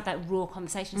just have that raw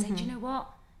conversation and say, do you know what?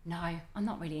 No, I'm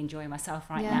not really enjoying myself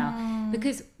right now.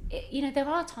 Because, there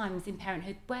are times in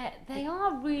parenthood where they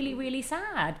are really, really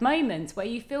sad moments where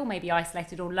you feel maybe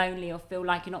isolated or lonely or feel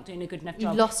like you're not doing a good enough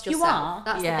job. You've lost yourself. You are.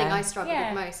 That's the thing I struggle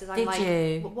with most. Is I'm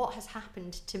Did you? what has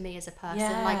happened to me as a person?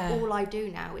 Yeah. Like, all I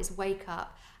do now is wake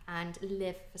up and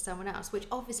live for someone else, which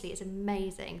obviously is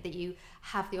amazing that you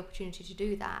have the opportunity to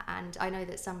do that. And I know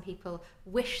that some people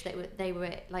wish they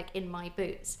were like in my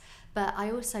boots, but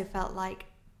I also felt like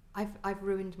I've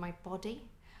ruined my body.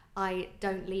 I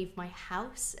don't leave my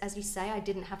house. As you say, I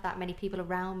didn't have that many people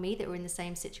around me that were in the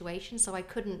same situation, so I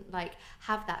couldn't like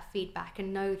have that feedback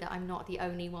and know that I'm not the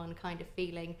only one kind of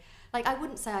feeling. Like, I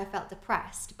wouldn't say I felt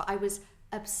depressed, but I was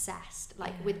obsessed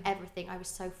with everything. I was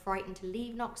so frightened to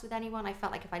leave Knox with anyone. I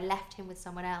felt like if I left him with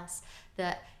someone else,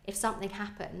 that if something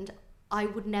happened, I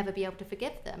would never be able to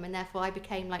forgive them, and therefore I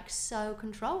became like so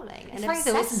controlling and funny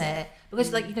obsessive. though, isn't it?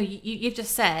 Because like, you know, you've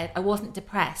just said I wasn't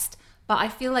depressed, but I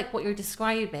feel like what you're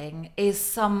describing is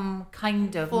some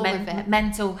kind of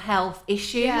mental health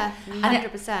issue. Yeah,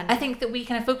 100%. I think that we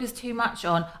kind of focus too much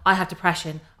on, I have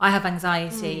depression, I have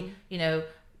anxiety, you know,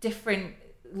 different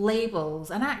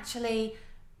labels. And actually,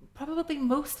 probably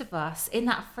most of us in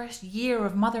that first year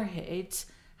of motherhood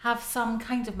have some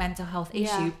kind of mental health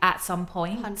issue at some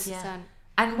point. 100%.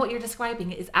 And what you're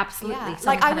describing is absolutely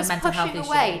some kind of mental health issue. I was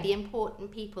pushing away the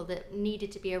important people that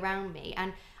needed to be around me,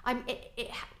 and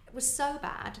it was so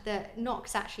bad that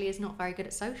Knox actually is not very good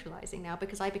at socialising now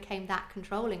because I became that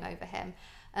controlling over him.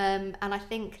 And I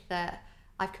think that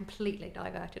I've completely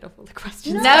diverted off all the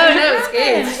questions. No, it's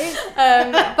good.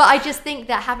 But I just think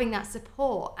that having that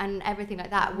support and everything like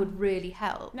that would really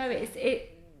help. No,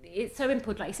 it's so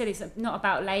important. Like you said, it's not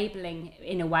about labelling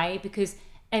in a way, because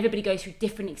everybody goes through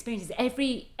different experiences.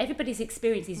 Everybody's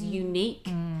experience is unique.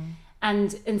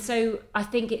 And so I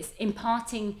think it's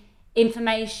imparting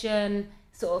information,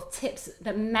 sort of tips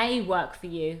that may work for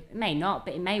you. It may not,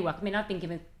 but it may work. I mean, I've been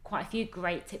given quite a few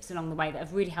great tips along the way that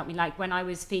have really helped me. Like when I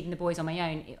was feeding the boys on my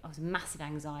own, I was massive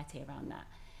anxiety around that.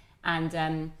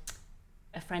 And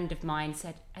a friend of mine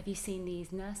said, have you seen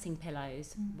these nursing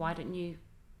pillows? Why don't you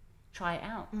try it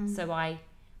out? So I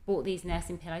bought these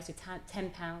nursing pillows for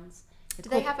 £10. Do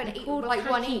they have like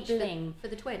one each for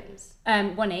the twins?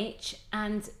 One each.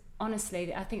 And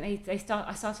honestly, I think I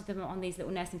started them on these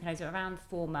little nursing pillows at around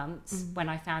 4 months when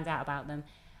I found out about them.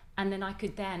 And then I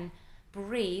could then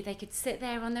breathe. They could sit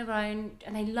there on their own,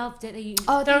 and they loved it. They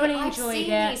thoroughly enjoyed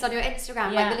it. I've seen these on your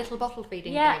Instagram, like the little bottle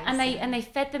feeding things. And they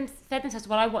fed themselves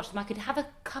while I watched them. I could have a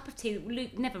cup of tea.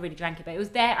 Luke never really drank it, but it was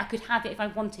there. I could have it if I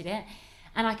wanted it,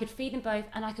 and I could feed them both,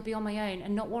 and I could be on my own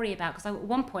and not worry about. Because at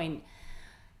one point,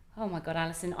 oh my God,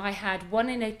 Alison, I had one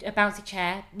in a bouncy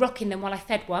chair, rocking them while I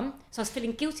fed one. So I was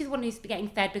feeling guilty of the one who's getting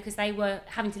fed because they were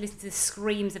having to listen to the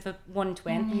screams of one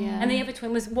twin. And the other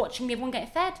twin was watching the other one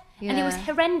get fed. And it was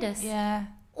horrendous. Yeah.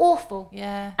 Awful.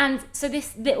 Yeah. And so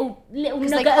this little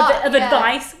nugget of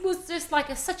advice was just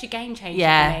like such a game changer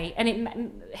for me. And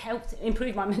it helped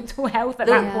improve my mental health at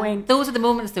that point. Those are the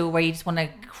moments though where you just want to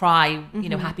cry, you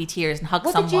know, happy tears and hug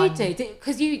someone. What did you do?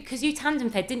 Because you tandem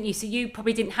fed, didn't you? So you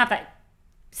probably didn't have that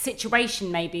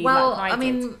situation maybe. Well, I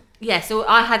mean, so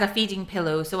I had a feeding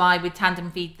pillow, so I would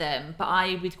tandem feed them, but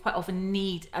I would quite often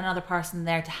need another person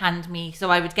there to hand me. So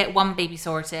I would get one baby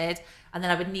sorted, and then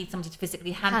I would need somebody to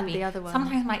physically hand me the other one.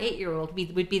 Sometimes my 8-year-old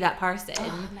would be that person. Oh,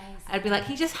 amazing. I'd be like,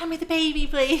 can you just hand me the baby,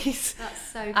 please?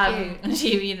 That's so cute. And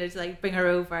she, you know, to like bring her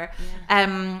over.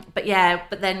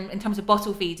 But then in terms of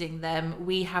bottle feeding them,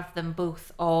 we have them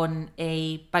both on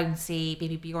a bouncy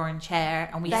Baby Bjorn chair,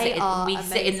 and we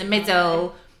sit in the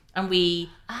middle, and we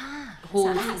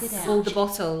hold the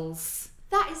bottles.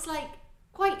 That is like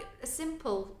quite a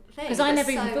simple thing. Because I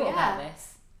never even thought about this.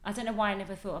 I don't know why I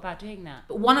never thought about doing that.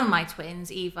 But one of my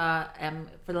twins, Eva,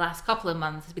 for the last couple of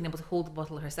months has been able to hold the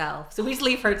bottle herself. So we just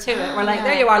leave her to it. We're like,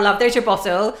 there you are, love, there's your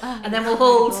bottle. And then we'll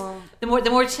hold the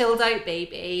more chilled out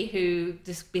baby who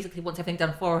just basically wants everything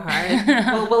done for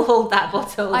her. we'll hold that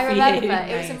bottle I for remember you.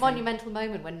 it was a monumental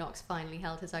moment when Knox finally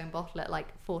held his own bottle at like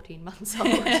 14 months old.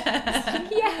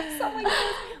 Yes, oh my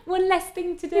God. One less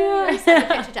thing to do. I sent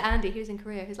a picture to Andy, who's in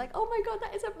Korea, who's like, oh my God,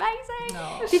 that is amazing.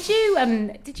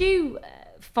 No. Did you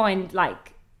find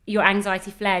like your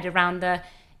anxiety flared around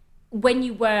when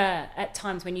you were at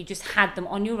times when you just had them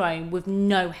on your own with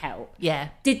no help? Yeah.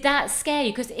 Did that scare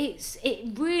you? Because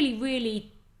it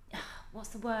really, what's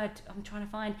the word I'm trying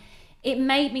to find? It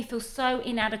made me feel so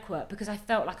inadequate because I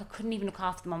felt like I couldn't even look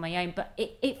after them on my own. But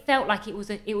it felt like it was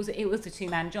a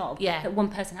 2-man job that one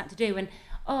person had to do, and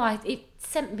it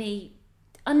sent me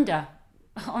under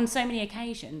on so many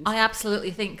occasions. I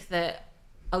absolutely think that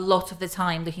a lot of the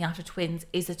time looking after twins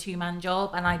is a 2-man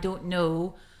job, and I don't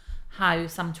know how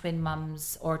some twin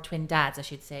mums or twin dads, I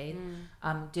should say,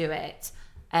 do it.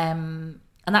 And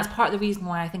that's part of the reason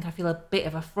why I think I feel a bit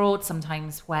of a fraud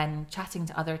sometimes when chatting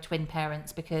to other twin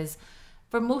parents, because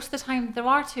for most of the time there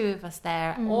are 2 of us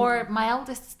there, or my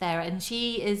eldest is there, and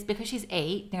she is, because she's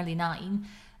 8, nearly 9,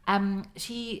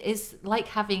 she is like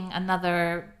having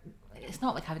another. It's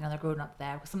not like having another grown up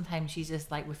there, because sometimes she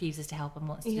just like refuses to help and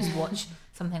wants to just watch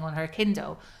something on her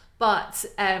Kindle. But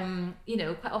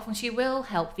quite often she will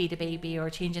help feed a baby or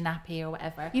change a nappy or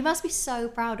whatever. You must be so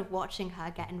proud of watching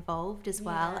her get involved as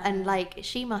well, and like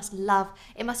she must love.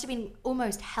 It must have been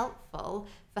almost helpful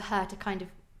for her to kind of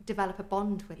develop a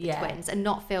bond with the twins and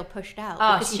not feel pushed out,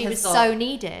 because she was so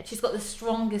needed. She's got the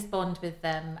strongest bond with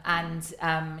them, and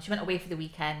she went away for the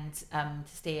weekend to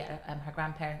stay at her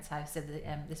grandparents' house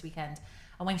this weekend.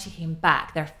 And when she came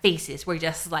back, their faces were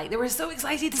just like, they were so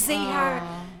excited to see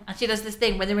her. And she does this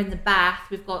thing when they're in the bath.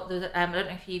 We've got those, I don't know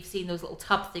if you've seen those little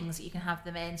tub things that you can have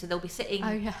them in. So they'll be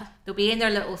sitting, they'll be in their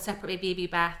little separate baby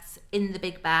baths in the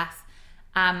big bath,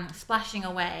 splashing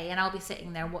away. And I'll be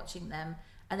sitting there watching them.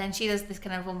 And then she does this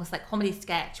kind of almost like comedy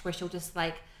sketch where she'll just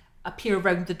like appear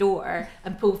around the door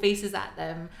and pull faces at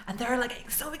them, and they're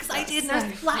like so excited, and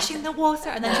they're splashing the water,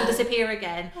 and then she'll disappear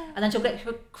again, and then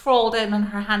she'll crawl down on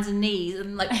her hands and knees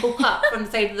and like poke up from the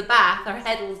side of the bath. Her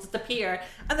head will disappear,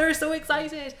 and they're so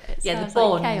excited.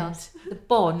 The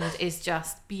bond is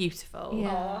just beautiful.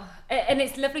 And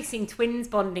it's lovely seeing twins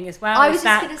bonding as well. I was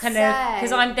just going to say,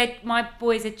 because my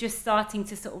boys are just starting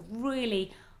to sort of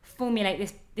really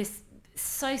formulate this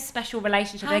so special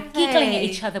relationship. They're giggling at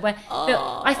each other.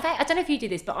 I don't know if you do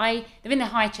this, but they're in their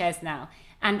high chairs now,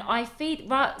 and I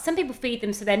feed. Some people feed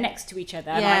them so they're next to each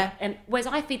other, whereas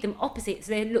I feed them opposite,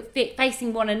 so they look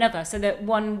facing one another, so that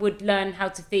one would learn how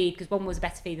to feed, because one was a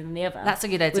better feeder than the other. That's a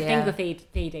good idea. With finger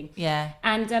feeding. Yeah.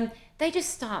 And they just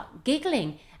start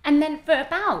giggling, and then for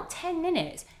about 10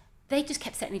 minutes. They just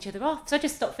kept setting each other off. So I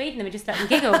just stopped feeding them and just let them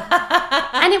giggle.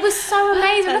 And it was so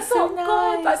amazing. I thought,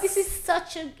 God, like, this is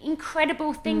such an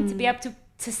incredible thing to be able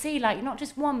to see, like, not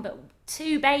just one, but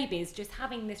 2 babies just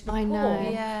having this rapport. I know.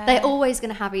 Yeah. They're always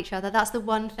going to have each other. That's the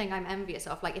one thing I'm envious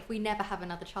of. Like, if we never have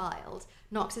another child,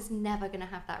 Knox is never going to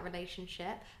have that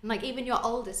relationship. And, like, even your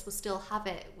oldest will still have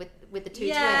it with the 2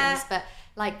 twins. But,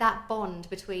 like, that bond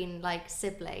between, like,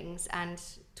 siblings and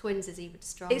twins is even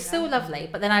stronger. It's so lovely.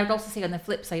 But then I would also say on the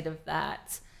flip side of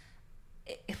that,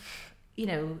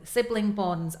 sibling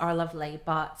bonds are lovely,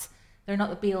 but they're not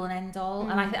the be all and end all.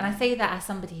 And I say that as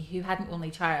somebody who had an only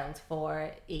child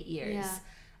for 8 years,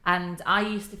 and I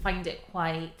used to find it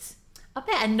quite a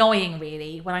bit annoying,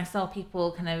 really, when I saw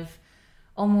people kind of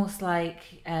almost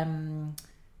like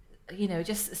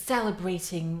just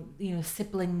celebrating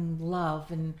sibling love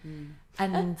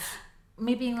and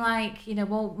me being like,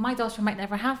 well, my daughter might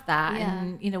never have that.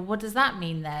 And, what does that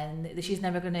mean then? That she's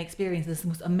never going to experience this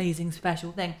most amazing,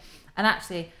 special thing. And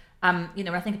actually, when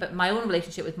I think about my own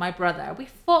relationship with my brother, we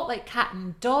fought like cat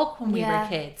and dog when we were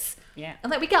kids. Yeah. And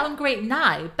like we get on great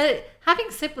now. But having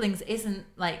siblings isn't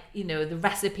like, the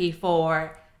recipe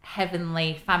for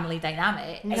heavenly family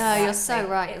dynamic. No, exactly. You're so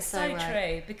right. It's so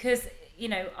true. Because,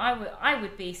 I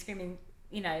would be screaming,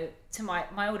 to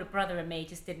my older brother and me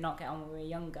just did not get on when we were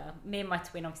younger. Me and my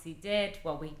twin obviously did.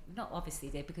 Well, we not obviously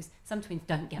did, because some twins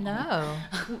don't get on. No.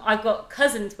 I've got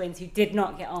cousin twins who did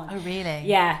not get on. Oh, really?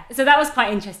 Yeah. So that was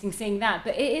quite interesting seeing that.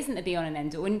 But it isn't a be on and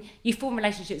end all. And you form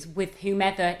relationships with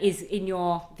whomever is in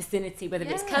your vicinity, whether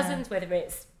it's cousins, whether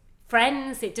it's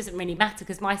friends, it doesn't really matter,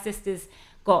 because my sister's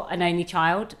got an only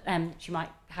child. She might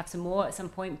have some more at some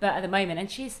point, but at the moment,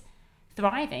 and she's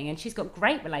thriving and she's got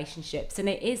great relationships. And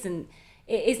it isn't,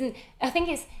 I think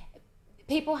it's,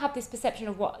 people have this perception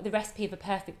of what the recipe of a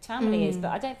perfect family is, but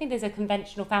I don't think there's a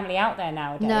conventional family out there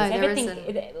nowadays. No, there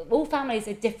isn't. All families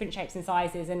are different shapes and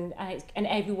sizes, and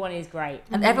everyone is great.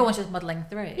 And everyone's just muddling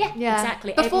through. Yeah,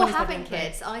 exactly. Before having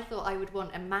kids, I thought I would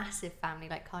want a massive family,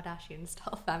 like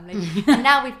Kardashian-style family. And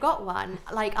now we've got one.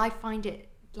 Like, I find it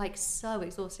like so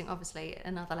exhausting, obviously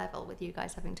another level with you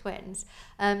guys having twins,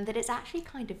 that it's actually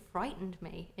kind of frightened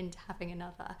me into having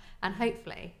another, and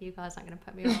hopefully you guys aren't going to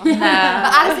put me off. But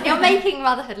Alison, you're making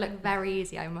motherhood look very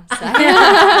easy, I must say.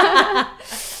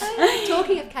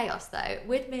 Talking of chaos though,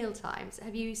 with meal times,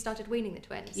 have you started weaning the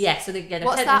twins? Yeah, so they're 10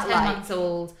 months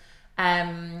old.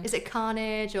 Is it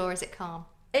carnage or is it calm?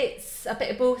 It's a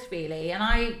bit of both, really, and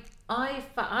I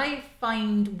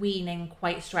find weaning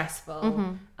quite stressful,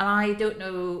 and I don't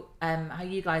know how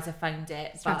you guys have found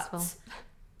it, stressful. But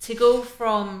to go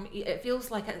from, it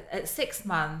feels like at 6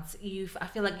 months, I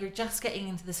feel like you're just getting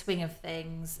into the swing of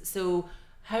things. So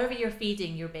however you're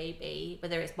feeding your baby,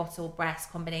 whether it's bottle, breast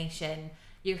combination,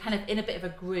 you're kind of in a bit of a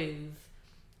groove,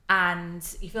 and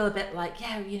you feel a bit like,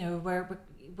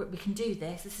 we can do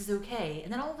this. This is okay,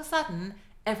 and then all of a sudden,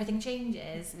 everything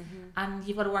changes, and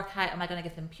you've got to work out, am I going to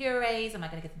give them purees, am I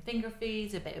going to give them finger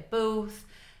foods, a bit of both,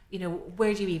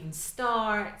 where do you even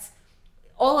start,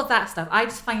 all of that stuff. I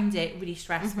just find it really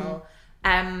stressful.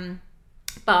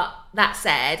 But that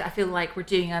said, I feel like we're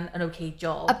doing an okay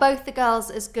job. Are both the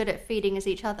girls as good at feeding as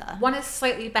each other? One is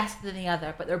slightly better than the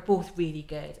other, but they're both really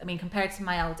good. I mean, compared to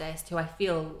my eldest, who I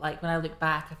feel like, when I look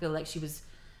back, I feel like she was,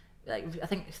 like,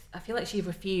 I feel like she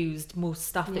refused most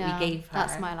stuff that we gave her.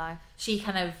 That's my life. She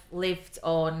kind of lived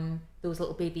on those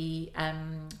little baby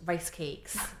rice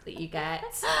cakes that you get,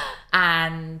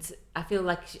 and I feel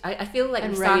like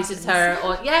we started her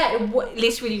on. Yeah, it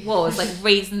literally was like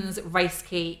raisins, rice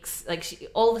cakes, like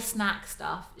all the snack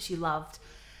stuff she loved.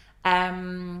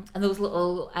 And those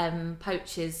little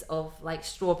pouches of like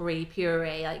strawberry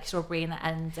puree, like strawberry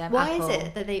and Why apple. is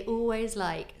it that they always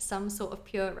like some sort of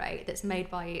puree that's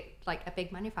made by like a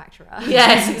big manufacturer?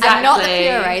 Yes, exactly. And not the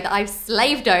puree that I've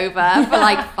slaved over for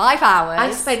like 5 hours.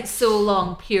 I spent so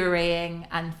long pureeing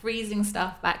and freezing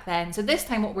stuff back then. So this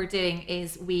time what we're doing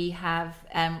is we're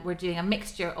doing a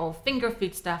mixture of finger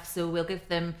food stuff. So we'll give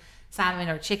them salmon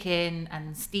or chicken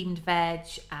and steamed veg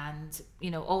and, you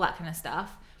know, all that kind of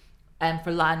stuff.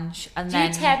 For lunch, and then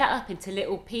you tear that up into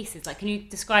little pieces? Like, can you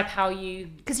describe how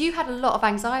you? Because you had a lot of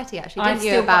anxiety, actually, I've didn't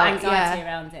you? still about got anxiety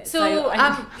around it. So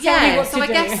I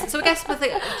guess with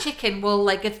the chicken, we'll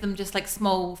like give them just like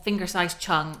small finger-sized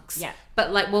chunks. Yeah.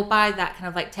 But like we'll buy that kind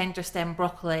of like tender stem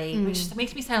broccoli, which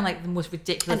makes me sound like the most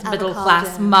ridiculous An middle-class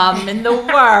avocado. mum in the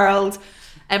world.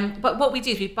 But what we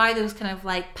do is we buy those kind of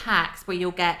like packs where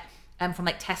you'll get from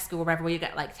like Tesco or wherever, where you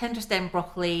get like tender stem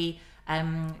broccoli.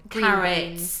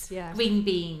 Carrots, green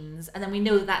beans, and then we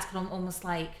know that's going to almost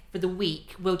like for the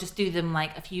week we'll just do them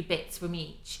like a few bits from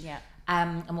each,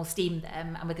 and we'll steam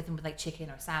them and we'll give them with like chicken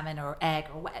or salmon or egg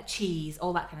or cheese,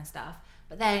 all that kind of stuff.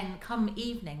 But then come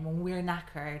evening when we're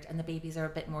knackered and the babies are a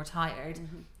bit more tired,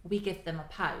 we give them a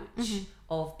pouch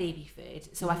of baby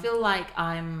food. So I feel like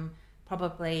I'm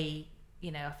probably,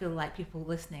 you know, I feel like people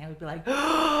listening, I would be like,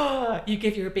 oh, you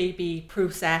give your baby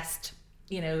processed,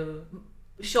 you know,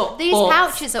 these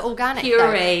pouches are organic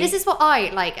puree. This is what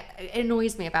it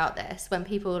annoys me about this, when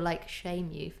people like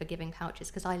shame you for giving pouches,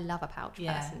 because I love a pouch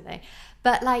personally,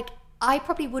 but like I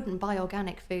probably wouldn't buy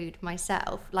organic food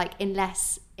myself, like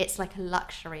unless it's like a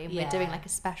luxury and we're doing like a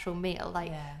special meal,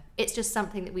 like it's just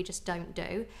something that we just don't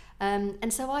do,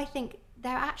 and so I think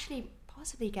they're actually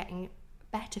possibly getting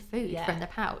better food from the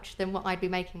pouch than what I'd be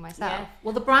making myself.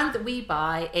 Well, the brand that we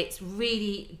buy, it's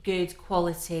really good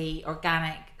quality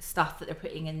organic stuff that they're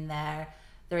putting in there.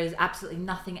 There is absolutely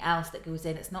nothing else that goes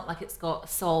in. It's not like it's got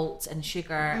salt and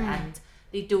sugar, and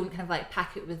they don't kind of like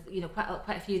pack it with, you know,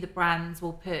 quite a few of the brands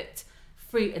will put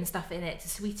fruit and stuff in it to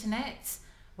sweeten it,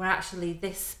 where actually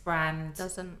this brand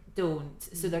don't.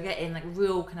 So they're getting like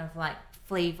real kind of like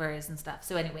flavors and stuff.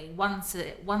 So anyway, once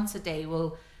a day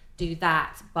we'll do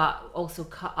that, but also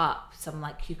cut up some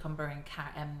like cucumber and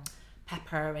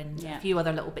pepper and a few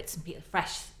other little bits and pieces,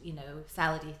 fresh, you know,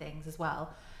 salady things as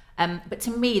well. But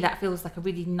to me, that feels like a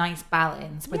really nice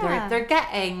balance where they're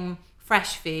getting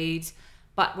fresh food,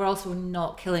 but we're also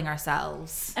not killing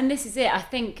ourselves. And this is it. I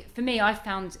think for me, I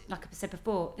found, like I said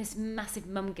before, this massive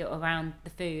mum guilt around the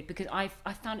food, because I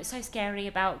found it so scary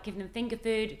about giving them finger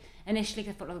food initially.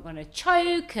 I thought I was going to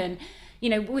choke, and you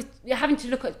know, with having to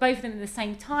look at both of them at the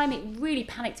same time, it really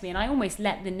panicked me, and I almost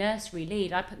let the nursery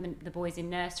lead. I put the boys in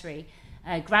nursery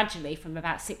gradually from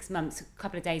about 6 months, a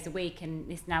couple of days a week,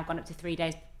 and it's now gone up to 3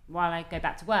 days while I go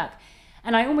back to work.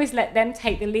 And I almost let them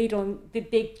take the lead on the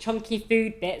big chunky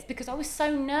food bits, because I was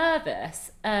so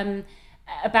nervous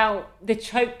about the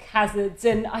choke hazards,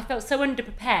 and I felt so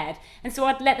underprepared. And so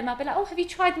I'd let them, I'd be like, oh, have you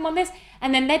tried them on this?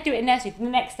 And then they'd do it in nursery. The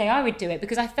next day I would do it,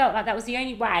 because I felt like that was the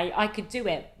only way I could do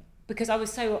it, because I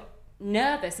was so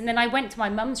nervous. And then I went to my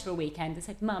mum's for a weekend and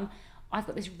said, Mum, I've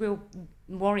got this real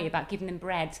worry about giving them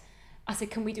bread. I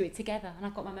said, can we do it together? And I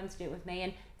got my mum to do it with me,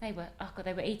 and they were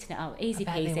eating it up, easy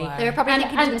peasy. They were probably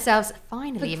thinking to themselves,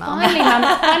 finally, Mum. Finally, Mum.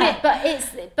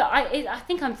 But I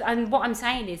think what I'm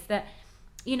saying is that,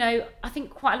 you know, I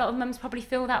think quite a lot of mums probably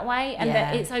feel that way, and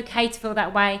that it's okay to feel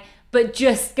that way, but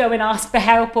just go and ask for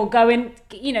help, or go and,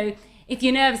 you know, if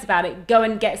you're nervous about it, go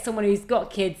and get someone who's got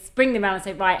kids, bring them around and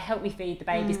say, right, help me feed the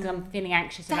babies, because I'm feeling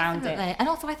anxious around it. And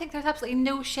also, I think there's absolutely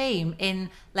no shame in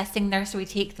letting nursery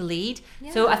take the lead.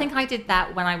 So I think I did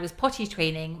that when I was potty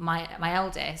training my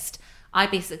eldest. I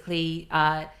basically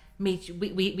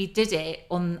we did it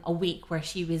on a week where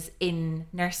she was in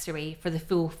nursery for the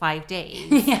full 5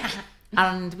 days.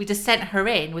 And we just sent her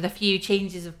in with a few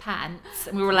changes of pants,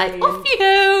 and we were like, off you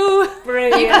go.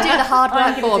 Brilliant. You can do the hard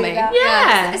work for me.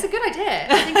 Yeah. It's a good idea.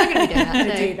 I think I'm going to be doing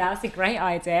that too. Do that. That's a great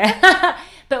idea.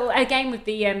 But again, with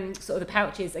the sort of the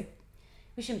pouches,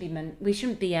 we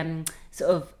shouldn't be sort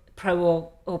of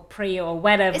pro or pre or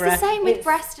whatever. It's the same with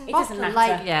breast and bottle. Doesn't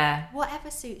matter. Like,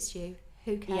 whatever suits you.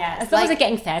 Who cares? Yeah, as long as they're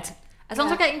getting fed. As long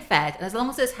as they're getting fed, and as long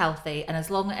as it's healthy, and as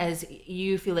long as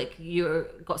you feel like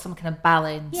you've got some kind of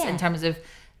balance in terms of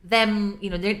them,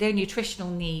 their nutritional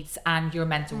needs and your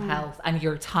mental health and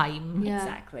your time. Yeah.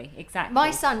 Exactly. My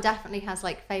son definitely has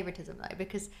like favoritism though,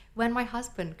 because when my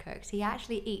husband cooks, he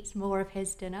actually eats more of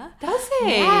his dinner. Does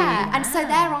he? Yeah. And so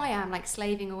there I am, like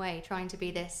slaving away, trying to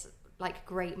be this like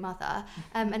great mother.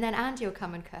 And then Andy will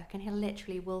come and cook, and he'll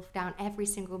literally wolf down every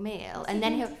single meal. And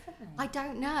then I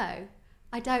don't know.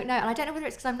 And I don't know whether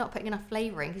it's because I'm not putting enough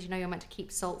flavouring, because you're meant to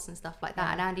keep salts and stuff like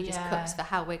that. And Andy just cooks for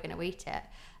how we're going to eat it.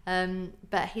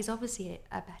 But he's obviously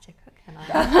a better cook than I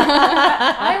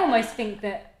am. I almost think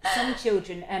that some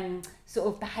children sort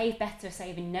of behave better, say,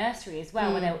 in nursery as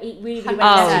well, where they'll eat really, really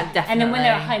well. Definitely. And then when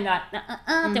they're at home, they're like,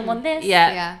 I don't want this.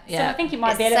 Yeah. So I think it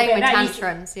might be a It's little the bit same of with that.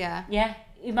 tantrums, Yeah,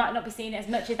 you might not be seeing it as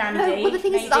much as Andy. No, well the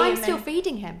thing is maybe, I'm and still then-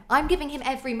 feeding him. I'm giving him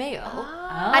every meal.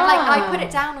 Oh. And like I put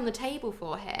it down on the table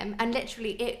for him, and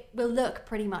literally it will look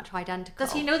pretty much identical.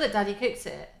 Does he know that Daddy cooks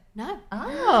it? No.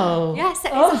 Oh. Yes,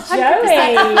 it's Oh, 100%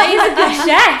 Joey, he's a good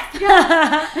chef.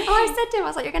 I said to him, I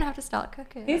was like, you're going to have to start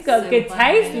cooking. He's got So good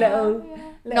funny. taste, little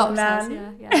Not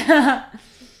man. yeah.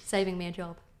 Saving me a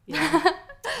job.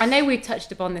 I know we've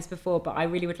touched upon this before, but I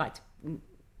really would like to,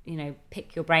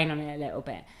 pick your brain on it a little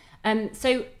bit.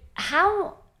 So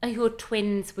how are your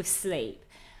twins with sleep?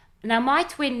 Now, my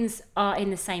twins are in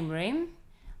the same room.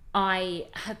 I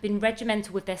have been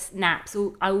regimental with their naps.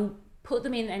 So I will put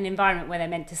them in an environment where they're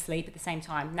meant to sleep at the same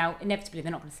time. Now, inevitably,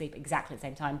 they're not going to sleep exactly at the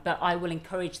same time, but I will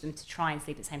encourage them to try and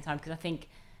sleep at the same time, because I think,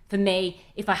 for me,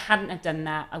 if I hadn't have done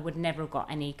that, I would never have got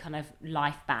any kind of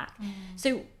life back.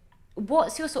 So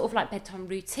what's your sort of like bedtime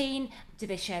routine? Do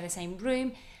they share the same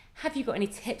room? Have you got any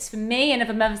tips for me and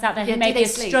other mothers out there who maybe are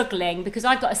struggling? Because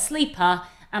I've got a sleeper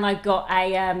and I've got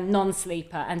a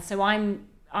non-sleeper, and so I'm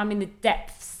in the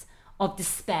depths of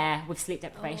despair with sleep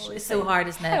deprivation. It's so hard,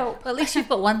 isn't it? Help. Well, at least you've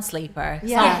got one sleeper.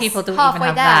 Yes. Some people don't Halfway even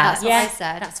have there, that. that's what I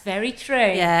said. That's very true.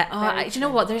 Yeah. Do you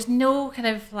know what? There's no kind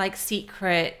of like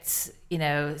secret,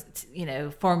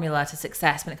 formula to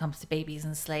success when it comes to babies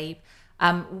and sleep.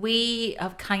 We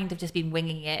have kind of just been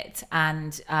winging it,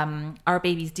 and our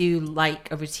babies do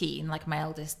like a routine, like my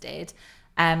eldest did.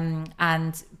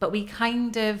 But we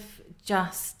kind of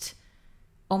just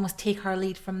almost take our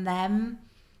lead from them.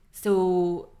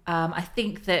 So I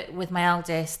think that with my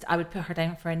eldest, I would put her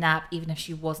down for a nap even if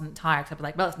she wasn't tired. I'd be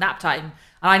like, well, it's nap time,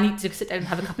 and I need to sit down and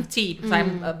have a cup of tea because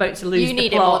I'm about to lose You the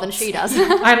need plot. it more than she does.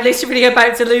 I'm literally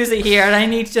about to lose it here, and I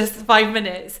need just 5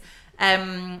 minutes,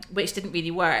 which didn't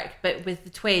really work. But with the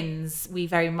twins, we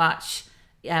very much...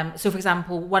 so, for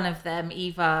example, one of them,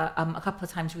 Eva, a couple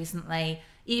of times recently,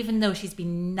 even though she's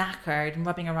been knackered and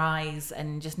rubbing her eyes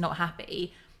and just not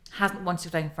happy, hasn't wanted to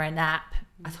go down for a nap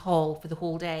at all for the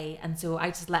whole day, and so I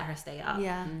just let her stay up.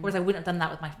 Yeah. Whereas I wouldn't have done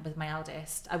that with my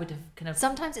eldest. I would have kind of...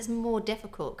 Sometimes it's more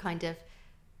difficult kind of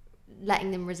letting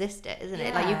them resist it, isn't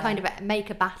it? Like you Yeah. kind of make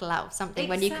a battle out of something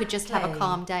when you could just have a Exactly.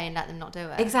 calm day and let them not do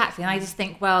it. Exactly. And I just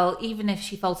think, well, even if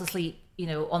she falls asleep,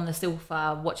 on the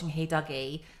sofa watching Hey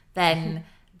Dougie, then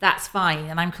that's fine,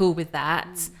 and I'm cool with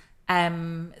that.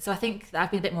 So I think that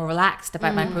I've been a bit more relaxed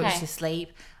about my approach to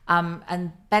sleep.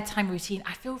 And bedtime routine,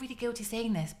 I feel really guilty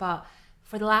saying this, but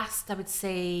for the last, I would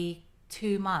say,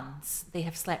 2 months, they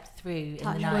have slept through in the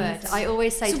Touch night. wood. I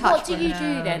always say So touch what do wood. you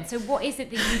do then? So what is it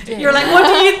that you do? You're like, what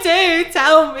do you do?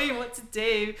 Tell me what to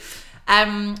do.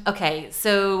 Okay,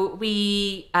 so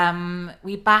we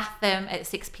bath them at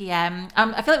 6 p.m.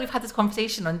 I feel like we've had this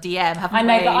conversation on DM, haven't we?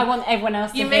 I know, but I want everyone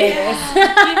else to You hear made, this.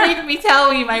 you made me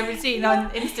tell you my routine on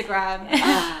Instagram.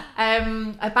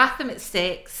 I bath them at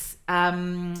 6.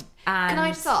 And Can I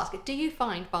just ask, do you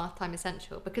find bath time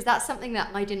essential? Because that's something that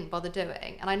I didn't bother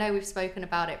doing. And I know we've spoken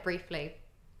about it briefly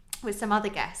with some other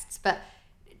guests, but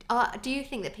do you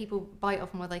think that people bite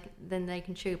off more than they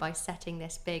can chew by setting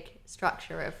this big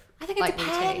structure of I think it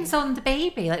depends routine? on the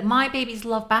baby. Like my babies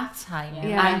love bath time.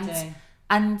 Yeah.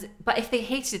 But if they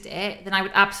hated it, then I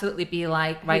would absolutely be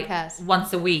like, right, cares?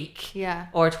 once a week. Yeah.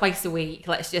 Or twice a week.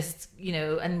 Let's just,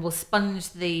 and we'll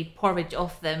sponge the porridge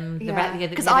off them the other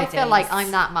Because days. I feel like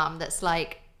I'm that mum that's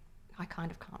like, I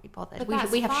kind of can't be bothered. But We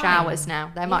that's have fine. showers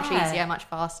now. They're much Yeah. easier, much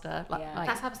faster.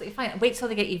 That's absolutely fine. Wait till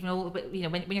they get even older. But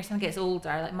when your son gets older,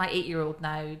 like my 8-year-old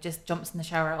now just jumps in the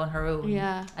shower on her own.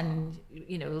 Yeah. And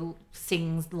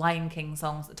sings Lion King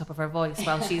songs at the top of her voice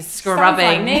while she's Sounds scrubbing.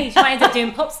 like me. She might end up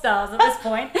doing pop stars at this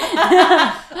point.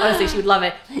 Honestly, she would love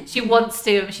it. She wants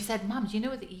to. She said, "Mum, do you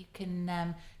know that you can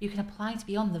apply to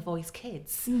be on The Voice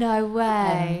Kids?" No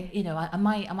way. I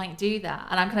might do that,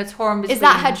 and I'm kind of torn between. Is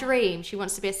that her dream? She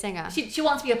wants to be a singer. She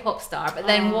wants to be a pop star, but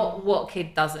then what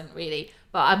kid doesn't really?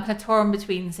 But I'm kind of torn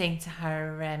between saying to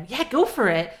her, "Yeah, go for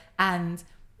it," and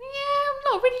 "Yeah,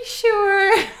 not really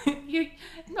sure. You're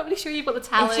not really sure you've got the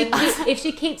talent. If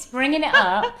she keeps bringing it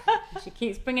up,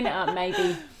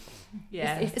 maybe.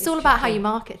 Yeah, it's all about how you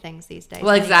market things these days.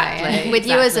 Well, exactly. With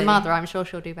you as a mother, I'm sure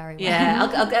she'll do very well. Yeah,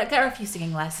 I'll get her a few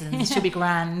singing lessons. She'll be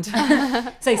grand.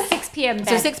 So 6 p.m.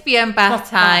 So 6 p.m. bath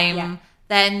time. Yeah.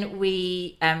 Then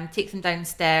we take them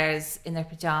downstairs in their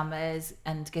pajamas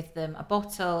and give them a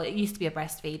bottle. It used to be a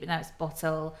breastfeed, but now it's a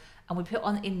bottle. And we put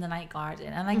on In the Night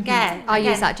Garden. And again, I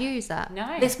use that. Do you use that?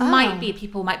 No. This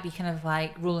people might be kind of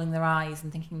like rolling their eyes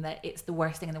and thinking that it's the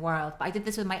worst thing in the world. But I did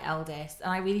this with my eldest,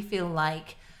 and I really feel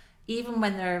like even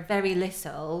when they're very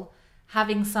little,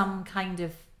 having some kind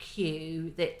of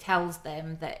cue that tells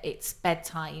them that it's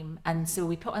bedtime. And so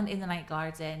we put on In the Night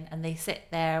Garden, and they sit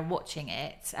there watching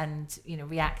it and, you know,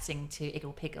 reacting to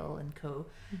Iggle Piggle and co.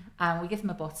 And we give them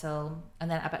a bottle,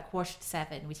 and then about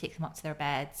 6:45 we take them up to their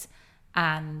beds,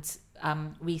 and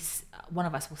one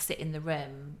of us will sit in the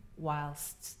room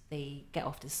whilst they get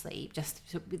off to sleep. Just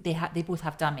so they both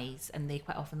have dummies, and they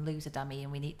quite often lose a dummy,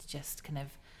 and we need to just kind of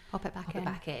pop it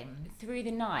back in. Through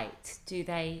the night, do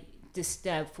they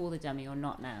disturb for the dummy or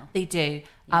not now? They do.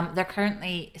 They're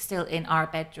currently still in our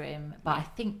bedroom, but I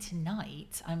think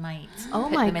tonight I might put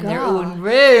them in their own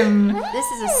room. This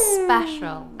is a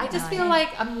special. I just feel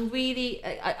like I'm really,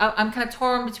 I'm kind of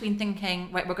torn between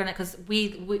thinking, right, we're gonna, because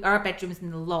our bedroom is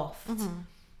in the loft. We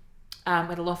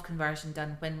had a loft conversion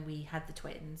done when we had the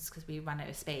twins because we ran out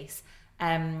of space,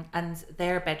 and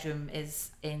their bedroom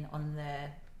is on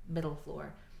the middle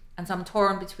floor. And so I'm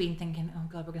torn between thinking, oh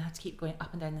God, we're going to have to keep going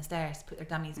up and down the stairs to put their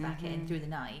dummies back in through the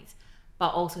night. But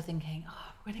also thinking,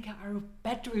 oh, we're going to get our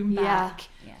bedroom back.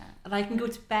 Yeah. And I can go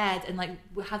to bed and like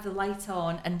have the light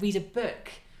on and read a book.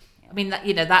 I mean,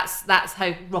 that's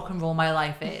how rock and roll my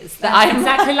life is. That's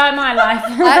exactly like my life.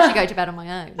 I actually go to bed on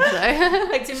my own. So.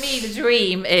 Like, to me, the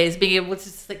dream is being able to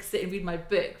just like sit and read my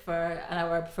book for an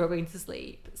hour before going to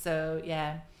sleep. So,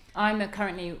 yeah. I'm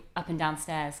currently up and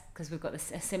downstairs because we've got a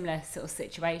similar sort of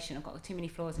situation. I've got too many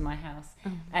floors in my house,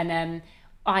 and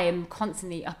I am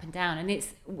constantly up and down. And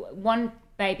it's one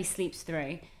baby sleeps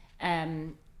through,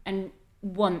 and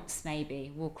once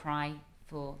maybe will cry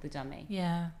for the dummy.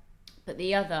 Yeah, but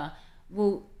the other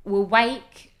will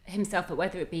wake himself up,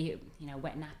 whether it be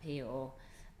wet nappy or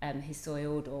he's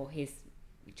soiled or he's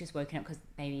just woken up because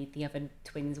maybe the other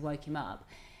twins woke him up.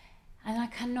 And I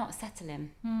cannot settle him.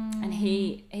 And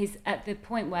he's at the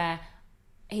point where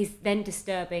he's then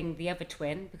disturbing the other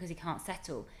twin because he can't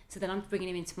settle. So then I'm bringing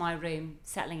him into my room,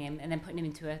 settling him, and then putting him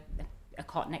into a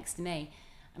cot next to me.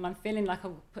 And I'm feeling like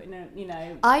I'm putting for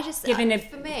me, I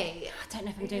don't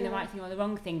know if I'm doing the right thing or the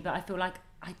wrong thing, but I feel like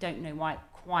I don't know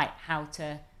quite how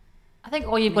to. I think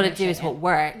all you've got to do is what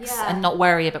works and not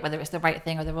worry about whether it's the right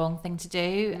thing or the wrong thing to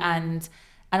do. And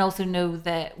also know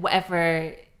that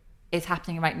whatever is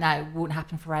happening right now won't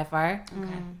happen forever.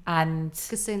 Okay. And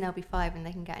because soon they'll be 5 and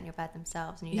they can get in your bed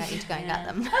themselves and you don't need to go and get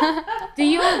them. Do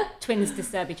your twins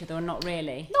disturb each other or not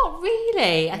really? Not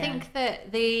really. I think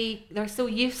that they're so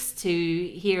used to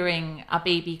hearing a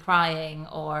baby crying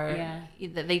or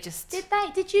that they just...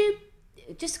 Did you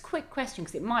just a quick question,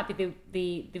 because it might be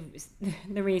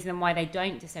the reason why they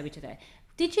don't disturb each other.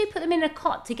 Did you put them in a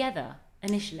cot together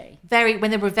initially?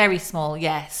 When they were very small,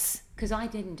 yes. Because I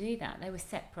didn't do that. They were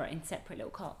separate in separate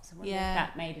little cots. I wonder if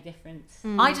that made a difference.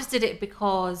 I just did it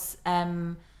because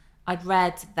I'd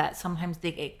read that sometimes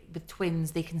with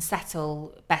twins they can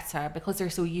settle better because they're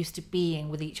so used to being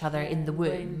with each other in the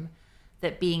womb,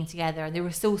 that being together. And they were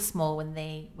so small when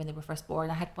they were first born.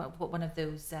 I had one of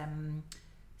those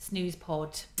snooze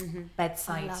pod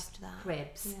bedside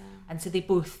cribs, and so they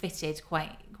both fitted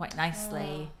quite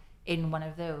nicely. In one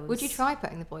of those. Would you try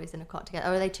putting the boys in a cot together,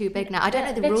 or are they too big now? I don't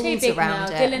know the rules too big around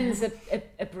now. it. Dylan's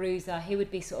a bruiser. He would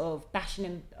be sort of bashing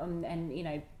him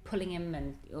and pulling him,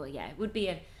 and it would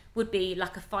be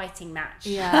like a fighting match.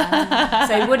 Yeah.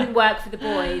 So it wouldn't work for the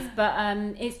boys, but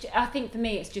I think for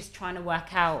me it's just trying to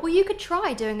work out. Well, you could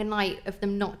try doing a night of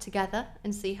them not together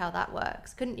and see how that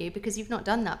works, couldn't you? Because you've not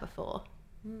done that before.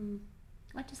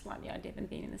 I just like the idea of them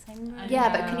being in the same room. Yeah,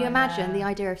 but can you imagine the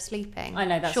idea of sleeping? I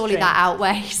know, that's surely true. that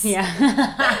outweighs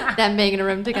them being in a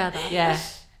room together. Yeah.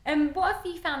 What have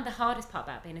you found the hardest part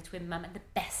about being a twin mum and the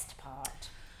best part?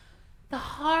 The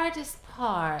hardest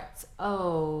part?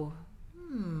 Oh,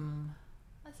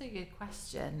 that's a good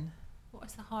question. What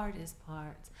was the hardest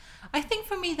part? I think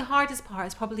for me the hardest part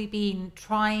has probably been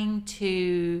trying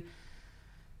to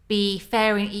be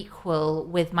fair and equal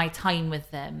with my time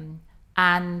with them.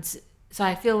 And so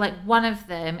I feel like one of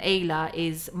them, Ayla,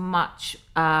 is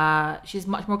she's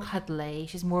much more cuddly.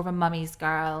 She's more of a mummy's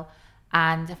girl.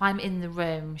 And if I'm in the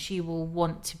room, she will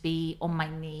want to be on my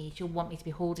knee. She'll want me to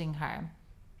be holding her.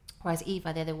 Whereas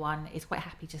Eva, the other one, is quite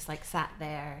happy just like sat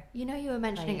there. You know, you were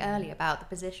mentioning earlier about the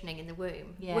positioning in the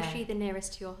womb. Yeah. Was she the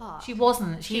nearest to your heart? She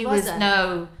wasn't. She was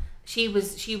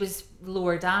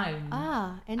lower down.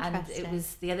 Ah, interesting. And it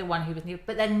was the other one who was near.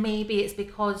 But then maybe it's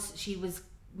because she was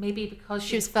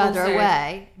further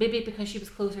away. Maybe because she was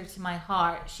closer to my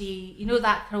heart. She, you know,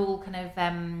 that whole kind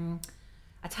of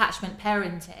attachment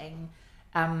parenting.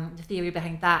 The theory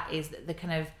behind that is that the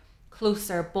kind of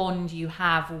closer bond you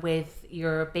have with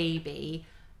your baby,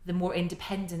 the more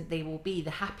independent they will be,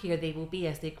 the happier they will be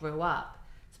as they grow up.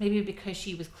 So maybe because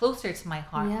she was closer to my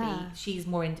heartbeat, she's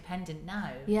more independent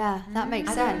now. Yeah, that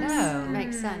makes sense.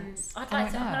 Makes sense. I'd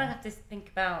have to think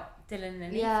about Dylan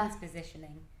and Ethan's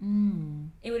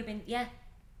positioning. It would have been,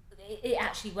 it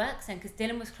actually works then, because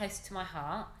Dylan was closer to my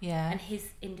heart, and he's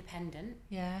independent.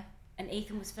 Yeah. And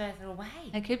Ethan was further away.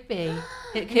 It could be.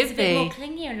 It could he's a be. bit more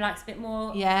clingy and likes a bit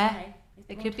more. Yeah. You know,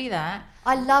 it could be that.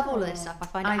 I love all of this stuff. I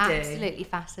find it absolutely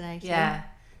fascinating. Yeah.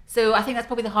 So I think that's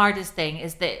probably the hardest thing,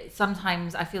 is that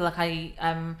sometimes I feel like I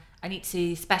need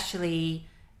to especially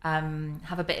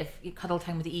have a bit of cuddle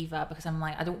time with Eva, because I'm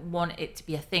like, I don't want it to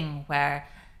be a thing where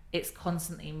it's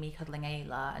constantly me cuddling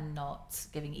Ayla and not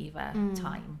giving Eva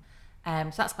time.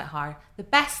 So that's quite hard. The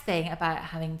best thing about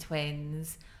having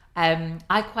twins, I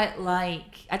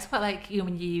just quite like, you know,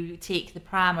 when you take the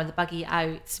pram or the buggy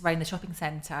out around the shopping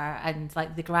centre and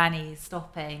like the grannies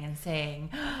stopping and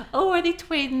saying, oh, are they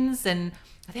twins, and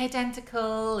are they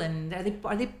identical, and are they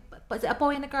but is it a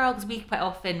boy and a girl? Because we quite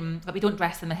often, like, we don't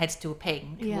dress them in head to toe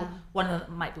pink. Yeah. One of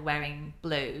them might be wearing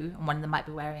blue and one of them might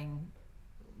be wearing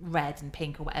red and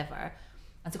pink or whatever,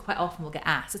 and so quite often we'll get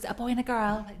asked, is it a boy and a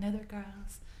girl? Like, no, they're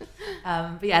girls.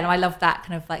 But yeah, no, I love that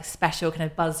kind of like special kind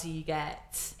of buzz you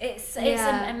get. It's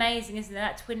amazing, isn't it?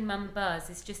 That twin mum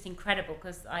buzz is just incredible,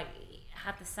 because I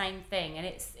had the same thing, and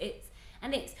it's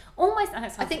almost.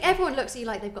 I think everyone looks at you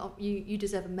like they've got you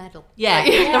deserve a medal. Yeah,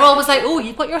 they're always like, oh,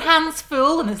 you've got your hands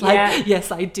full, and it's like,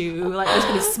 yes, I do. Like this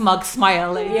kind of smug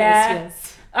smile. Like,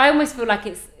 yes. I almost feel like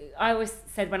it's. I always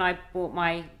said when I bought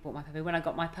my puppy, when I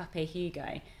got my puppy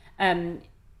Hugo,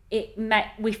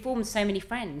 we formed so many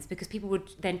friends, because people would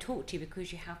then talk to you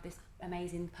because you have this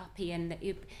amazing puppy, and that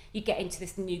you get into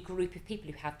this new group of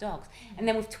people who have dogs. And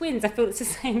then with twins, I feel it's the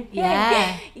same thing.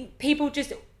 Yeah. People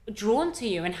just drawn to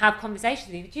you and have conversations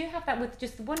with you. Do you have that with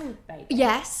just the one baby?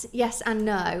 Yes and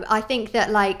no. I think that,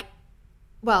 like,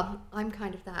 well, I'm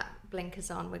kind of that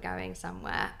blinkers on, we're going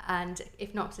somewhere, and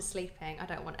if Knox is sleeping, I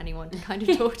don't want anyone to kind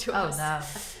of talk to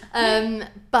us. No.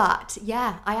 But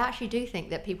yeah, I actually do think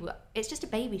that people, it's just a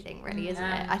baby thing really, isn't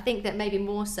it? I think that maybe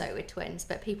more so with twins,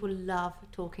 but people love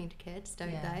talking to kids,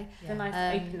 don't they? It's a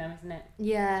nice opener, isn't it?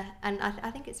 Yeah, and I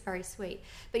think it's very sweet.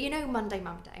 But you know, Monday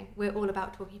Mum Day, we're all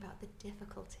about talking about the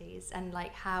difficulties and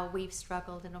like how we've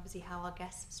struggled, and obviously how our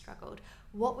guests have struggled.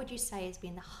 What would you say has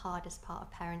been the hardest part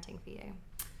of parenting for you?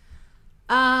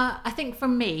 I think for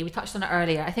me, we touched on it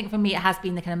earlier, I think for me it has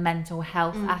been the kind of mental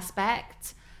health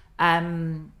aspect,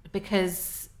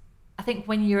 because I think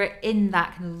when you're in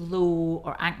that kind of low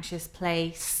or anxious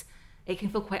place, it can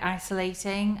feel quite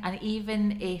isolating. And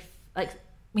even if, like,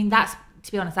 I mean, that's,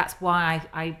 to be honest, that's why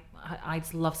I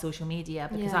just love social media,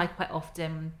 because I quite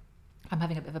often, if I'm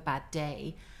having a bit of a bad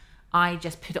day, I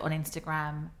just put it on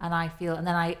Instagram, and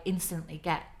then I instantly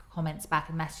get comments back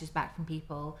and messages back from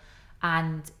people.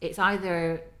 And it's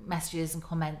either messages and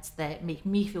comments that make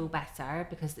me feel better,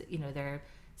 because, you know, they're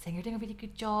saying you're doing a really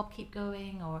good job, keep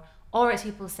going, or it's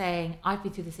people saying I've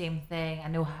been through the same thing, I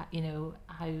know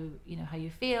how you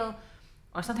feel.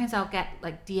 Or sometimes I'll get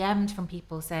like DM'd from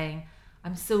people saying,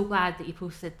 I'm so glad that you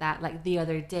posted that like the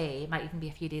other day, it might even be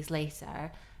a few days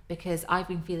later, because I've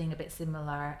been feeling a bit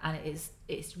similar, and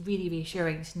it's really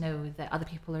reassuring to know that other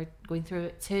people are going through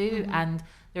it too. And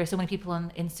there are so many people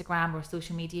on Instagram or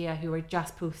social media who are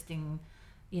just posting,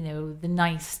 you know, the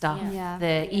nice stuff,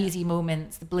 the easy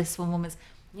moments, the blissful moments.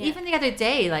 Even the other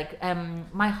day, like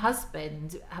my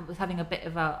husband was having a bit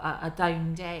of a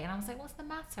down day, and I was like, what's the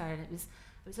matter? And it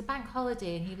was a bank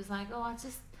holiday, and he was like, oh, I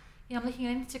just, you know, I'm looking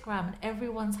at Instagram and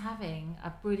everyone's having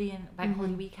a brilliant bank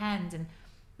holiday weekend. And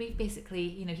we basically,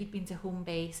 you know, he'd been to home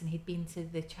base and he'd been to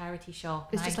the charity shop.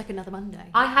 It's just like another Monday.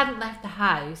 I hadn't left the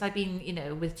house. I'd been, you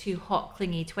know, with two hot,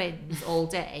 clingy twins all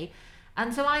day.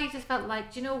 And so I just felt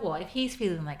like, do you know what? If he's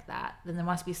feeling like that, then there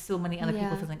must be so many other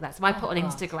people feeling like that. So I put on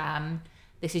Instagram,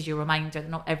 this is your reminder that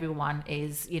not everyone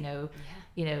is, you know,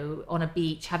 on a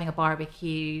beach, having a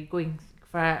barbecue, going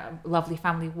for a lovely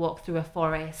family walk through a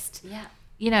forest. Yeah.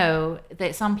 You know,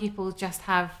 that some people just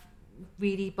have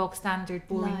really bog standard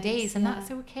boring days, and that's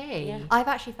okay. I've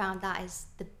actually found that is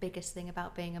the biggest thing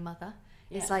about being a mother.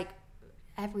 It's like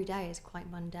every day is quite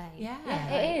mundane.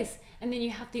 Yeah, it is. And then you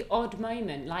have the odd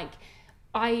moment. Like,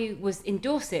 I was in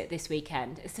Dorset this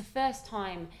weekend. It's the first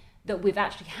time that we've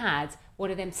actually had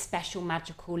one of them special,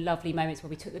 magical, lovely moments where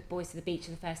we took the boys to the beach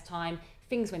for the first time.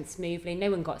 Things went smoothly.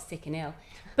 No one got sick and ill.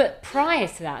 But prior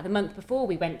to that, the month before,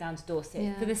 we went down to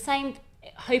Dorset for the same,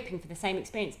 hoping for the same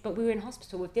experience. But we were in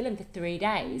hospital with Dylan for 3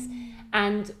 days,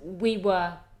 and we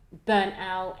were burnt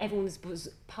out. Everyone was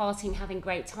partying, having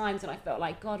great times, and I felt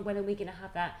like, God, when are we going to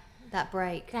have that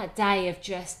break, that day of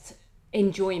just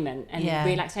enjoyment and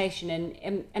relaxation?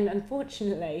 And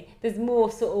unfortunately, there's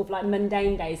more sort of like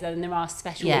mundane days than there are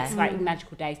special, like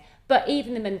magical days. But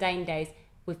even the mundane days,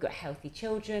 we've got healthy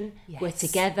children. We're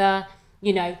together.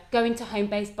 You know, going to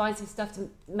Homebase, buying some stuff to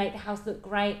make the house look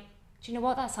great. Do you know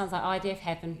what? That sounds like idea of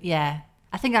heaven. Yeah.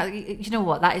 I think that, you know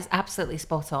what, that is absolutely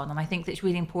spot on. And I think that it's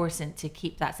really important to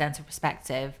keep that sense of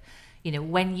perspective. You know,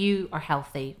 when you are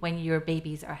healthy, when your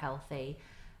babies are healthy,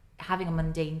 having a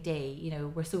mundane day, you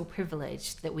know, we're so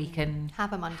privileged that we can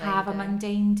have a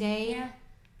mundane day. Yeah.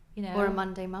 You know, or a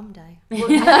Monday Mum Day.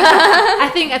 I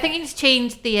think you need to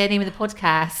change the name of the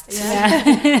podcast.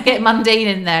 Yeah. Get mundane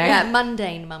in there. Yeah,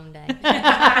 Mundane Mum Day.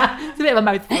 It's a bit of a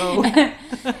mouthful.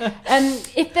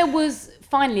 If there was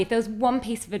one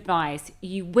piece of advice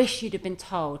you wish you'd have been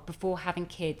told before having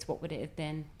kids, what would it have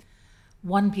been?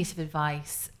 One piece of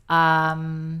advice. I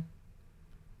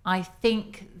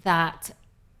think that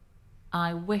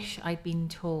I wish I'd been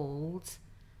told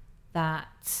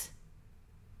that.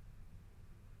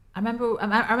 I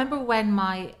remember when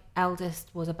my eldest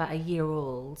was about a year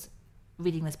old,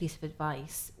 reading this piece of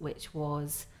advice, which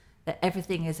was that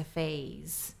everything is a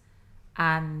phase,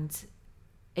 and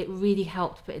it really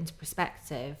helped put into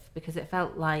perspective, because it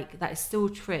felt like that is so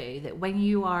true, that when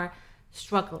you are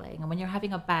struggling and when you're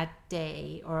having a bad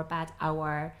day or a bad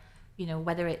hour, you know,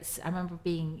 whether it's, I remember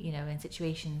being, you know, in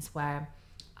situations where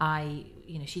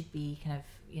she'd be kind of,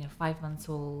 5 months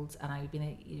old, and I would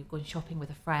be going shopping with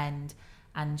a friend,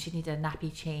 and she needed a nappy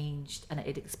changed, and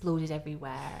it exploded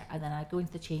everywhere. And then I'd go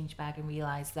into the change bag and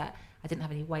realise that I didn't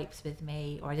have any wipes with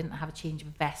me, or I didn't have a change of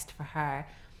vest for her,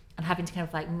 and having to kind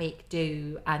of like make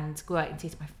do and go out and say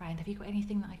to my friend, have you got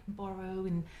anything that I can borrow?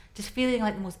 And just feeling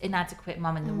like the most inadequate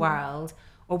mum in the world.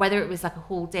 Or whether it was like a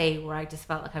whole day where I just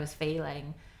felt like I was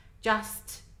failing,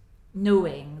 just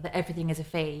knowing that everything is a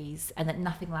phase and that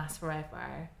nothing lasts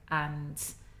forever, and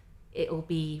it'll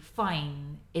be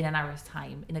fine in an hour's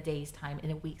time, in a day's time, in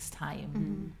a week's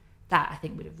time. That I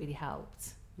think would have really helped.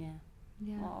 Yeah.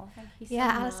 Oh, thank you so much.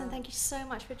 much. Alison, thank you so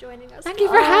much for joining us. Thank you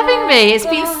for having me. It's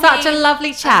been such a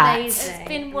lovely chat. Amazing. It's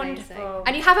been wonderful.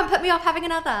 And you haven't put me off having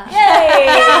another. Yay!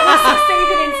 We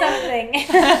succeeded in something.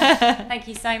 Thank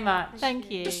you so much.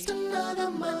 Thank you. Just another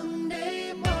Monday.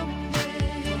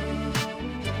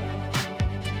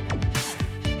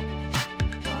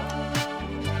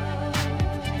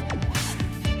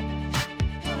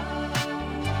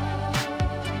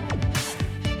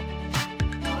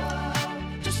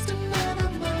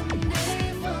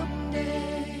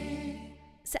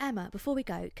 So Emma, before we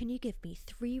go, can you give me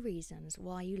 3 reasons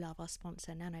why you love our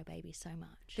sponsor Nanobaby so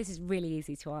much? This is really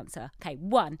easy to answer. Okay,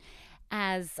 1,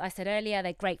 as I said earlier,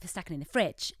 they're great for stacking in the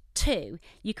fridge. 2,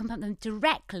 you can pump them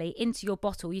directly into your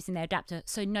bottle using their adapter,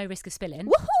 so no risk of spilling.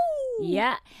 Woohoo!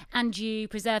 Yeah, and you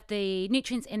preserve the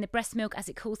nutrients in the breast milk as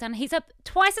it cools down and heats up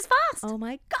twice as fast. Oh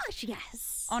my gosh,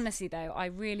 yes. Honestly though, I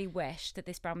really wish that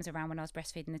this brand was around when I was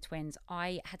breastfeeding the twins.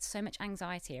 I had so much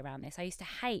anxiety around this. I used to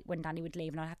hate when Danny would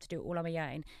leave and I'd have to do it all on my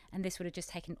own, and this would have just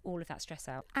taken all of that stress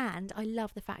out. And I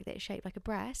love the fact that it's shaped like a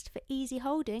breast for easy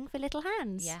holding for little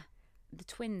hands. Yeah, the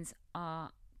twins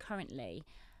are currently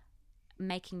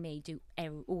making me do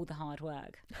all the hard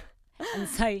work. And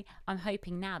so I'm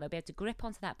hoping now they'll be able to grip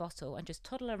onto that bottle and just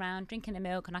toddle around drinking the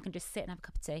milk, and I can just sit and have a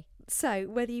cup of tea. So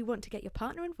whether you want to get your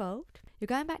partner involved, you're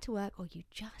going back to work, or you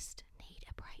just need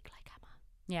a break like Emma.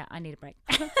 Yeah, I need a break.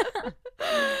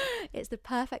 It's the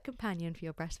perfect companion for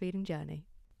your breastfeeding journey.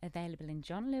 Available in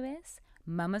John Lewis,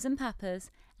 Mamas and Papas,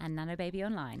 and Nanobaby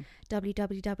online.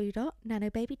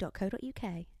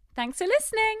 www.nanobaby.co.uk. Thanks for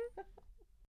listening.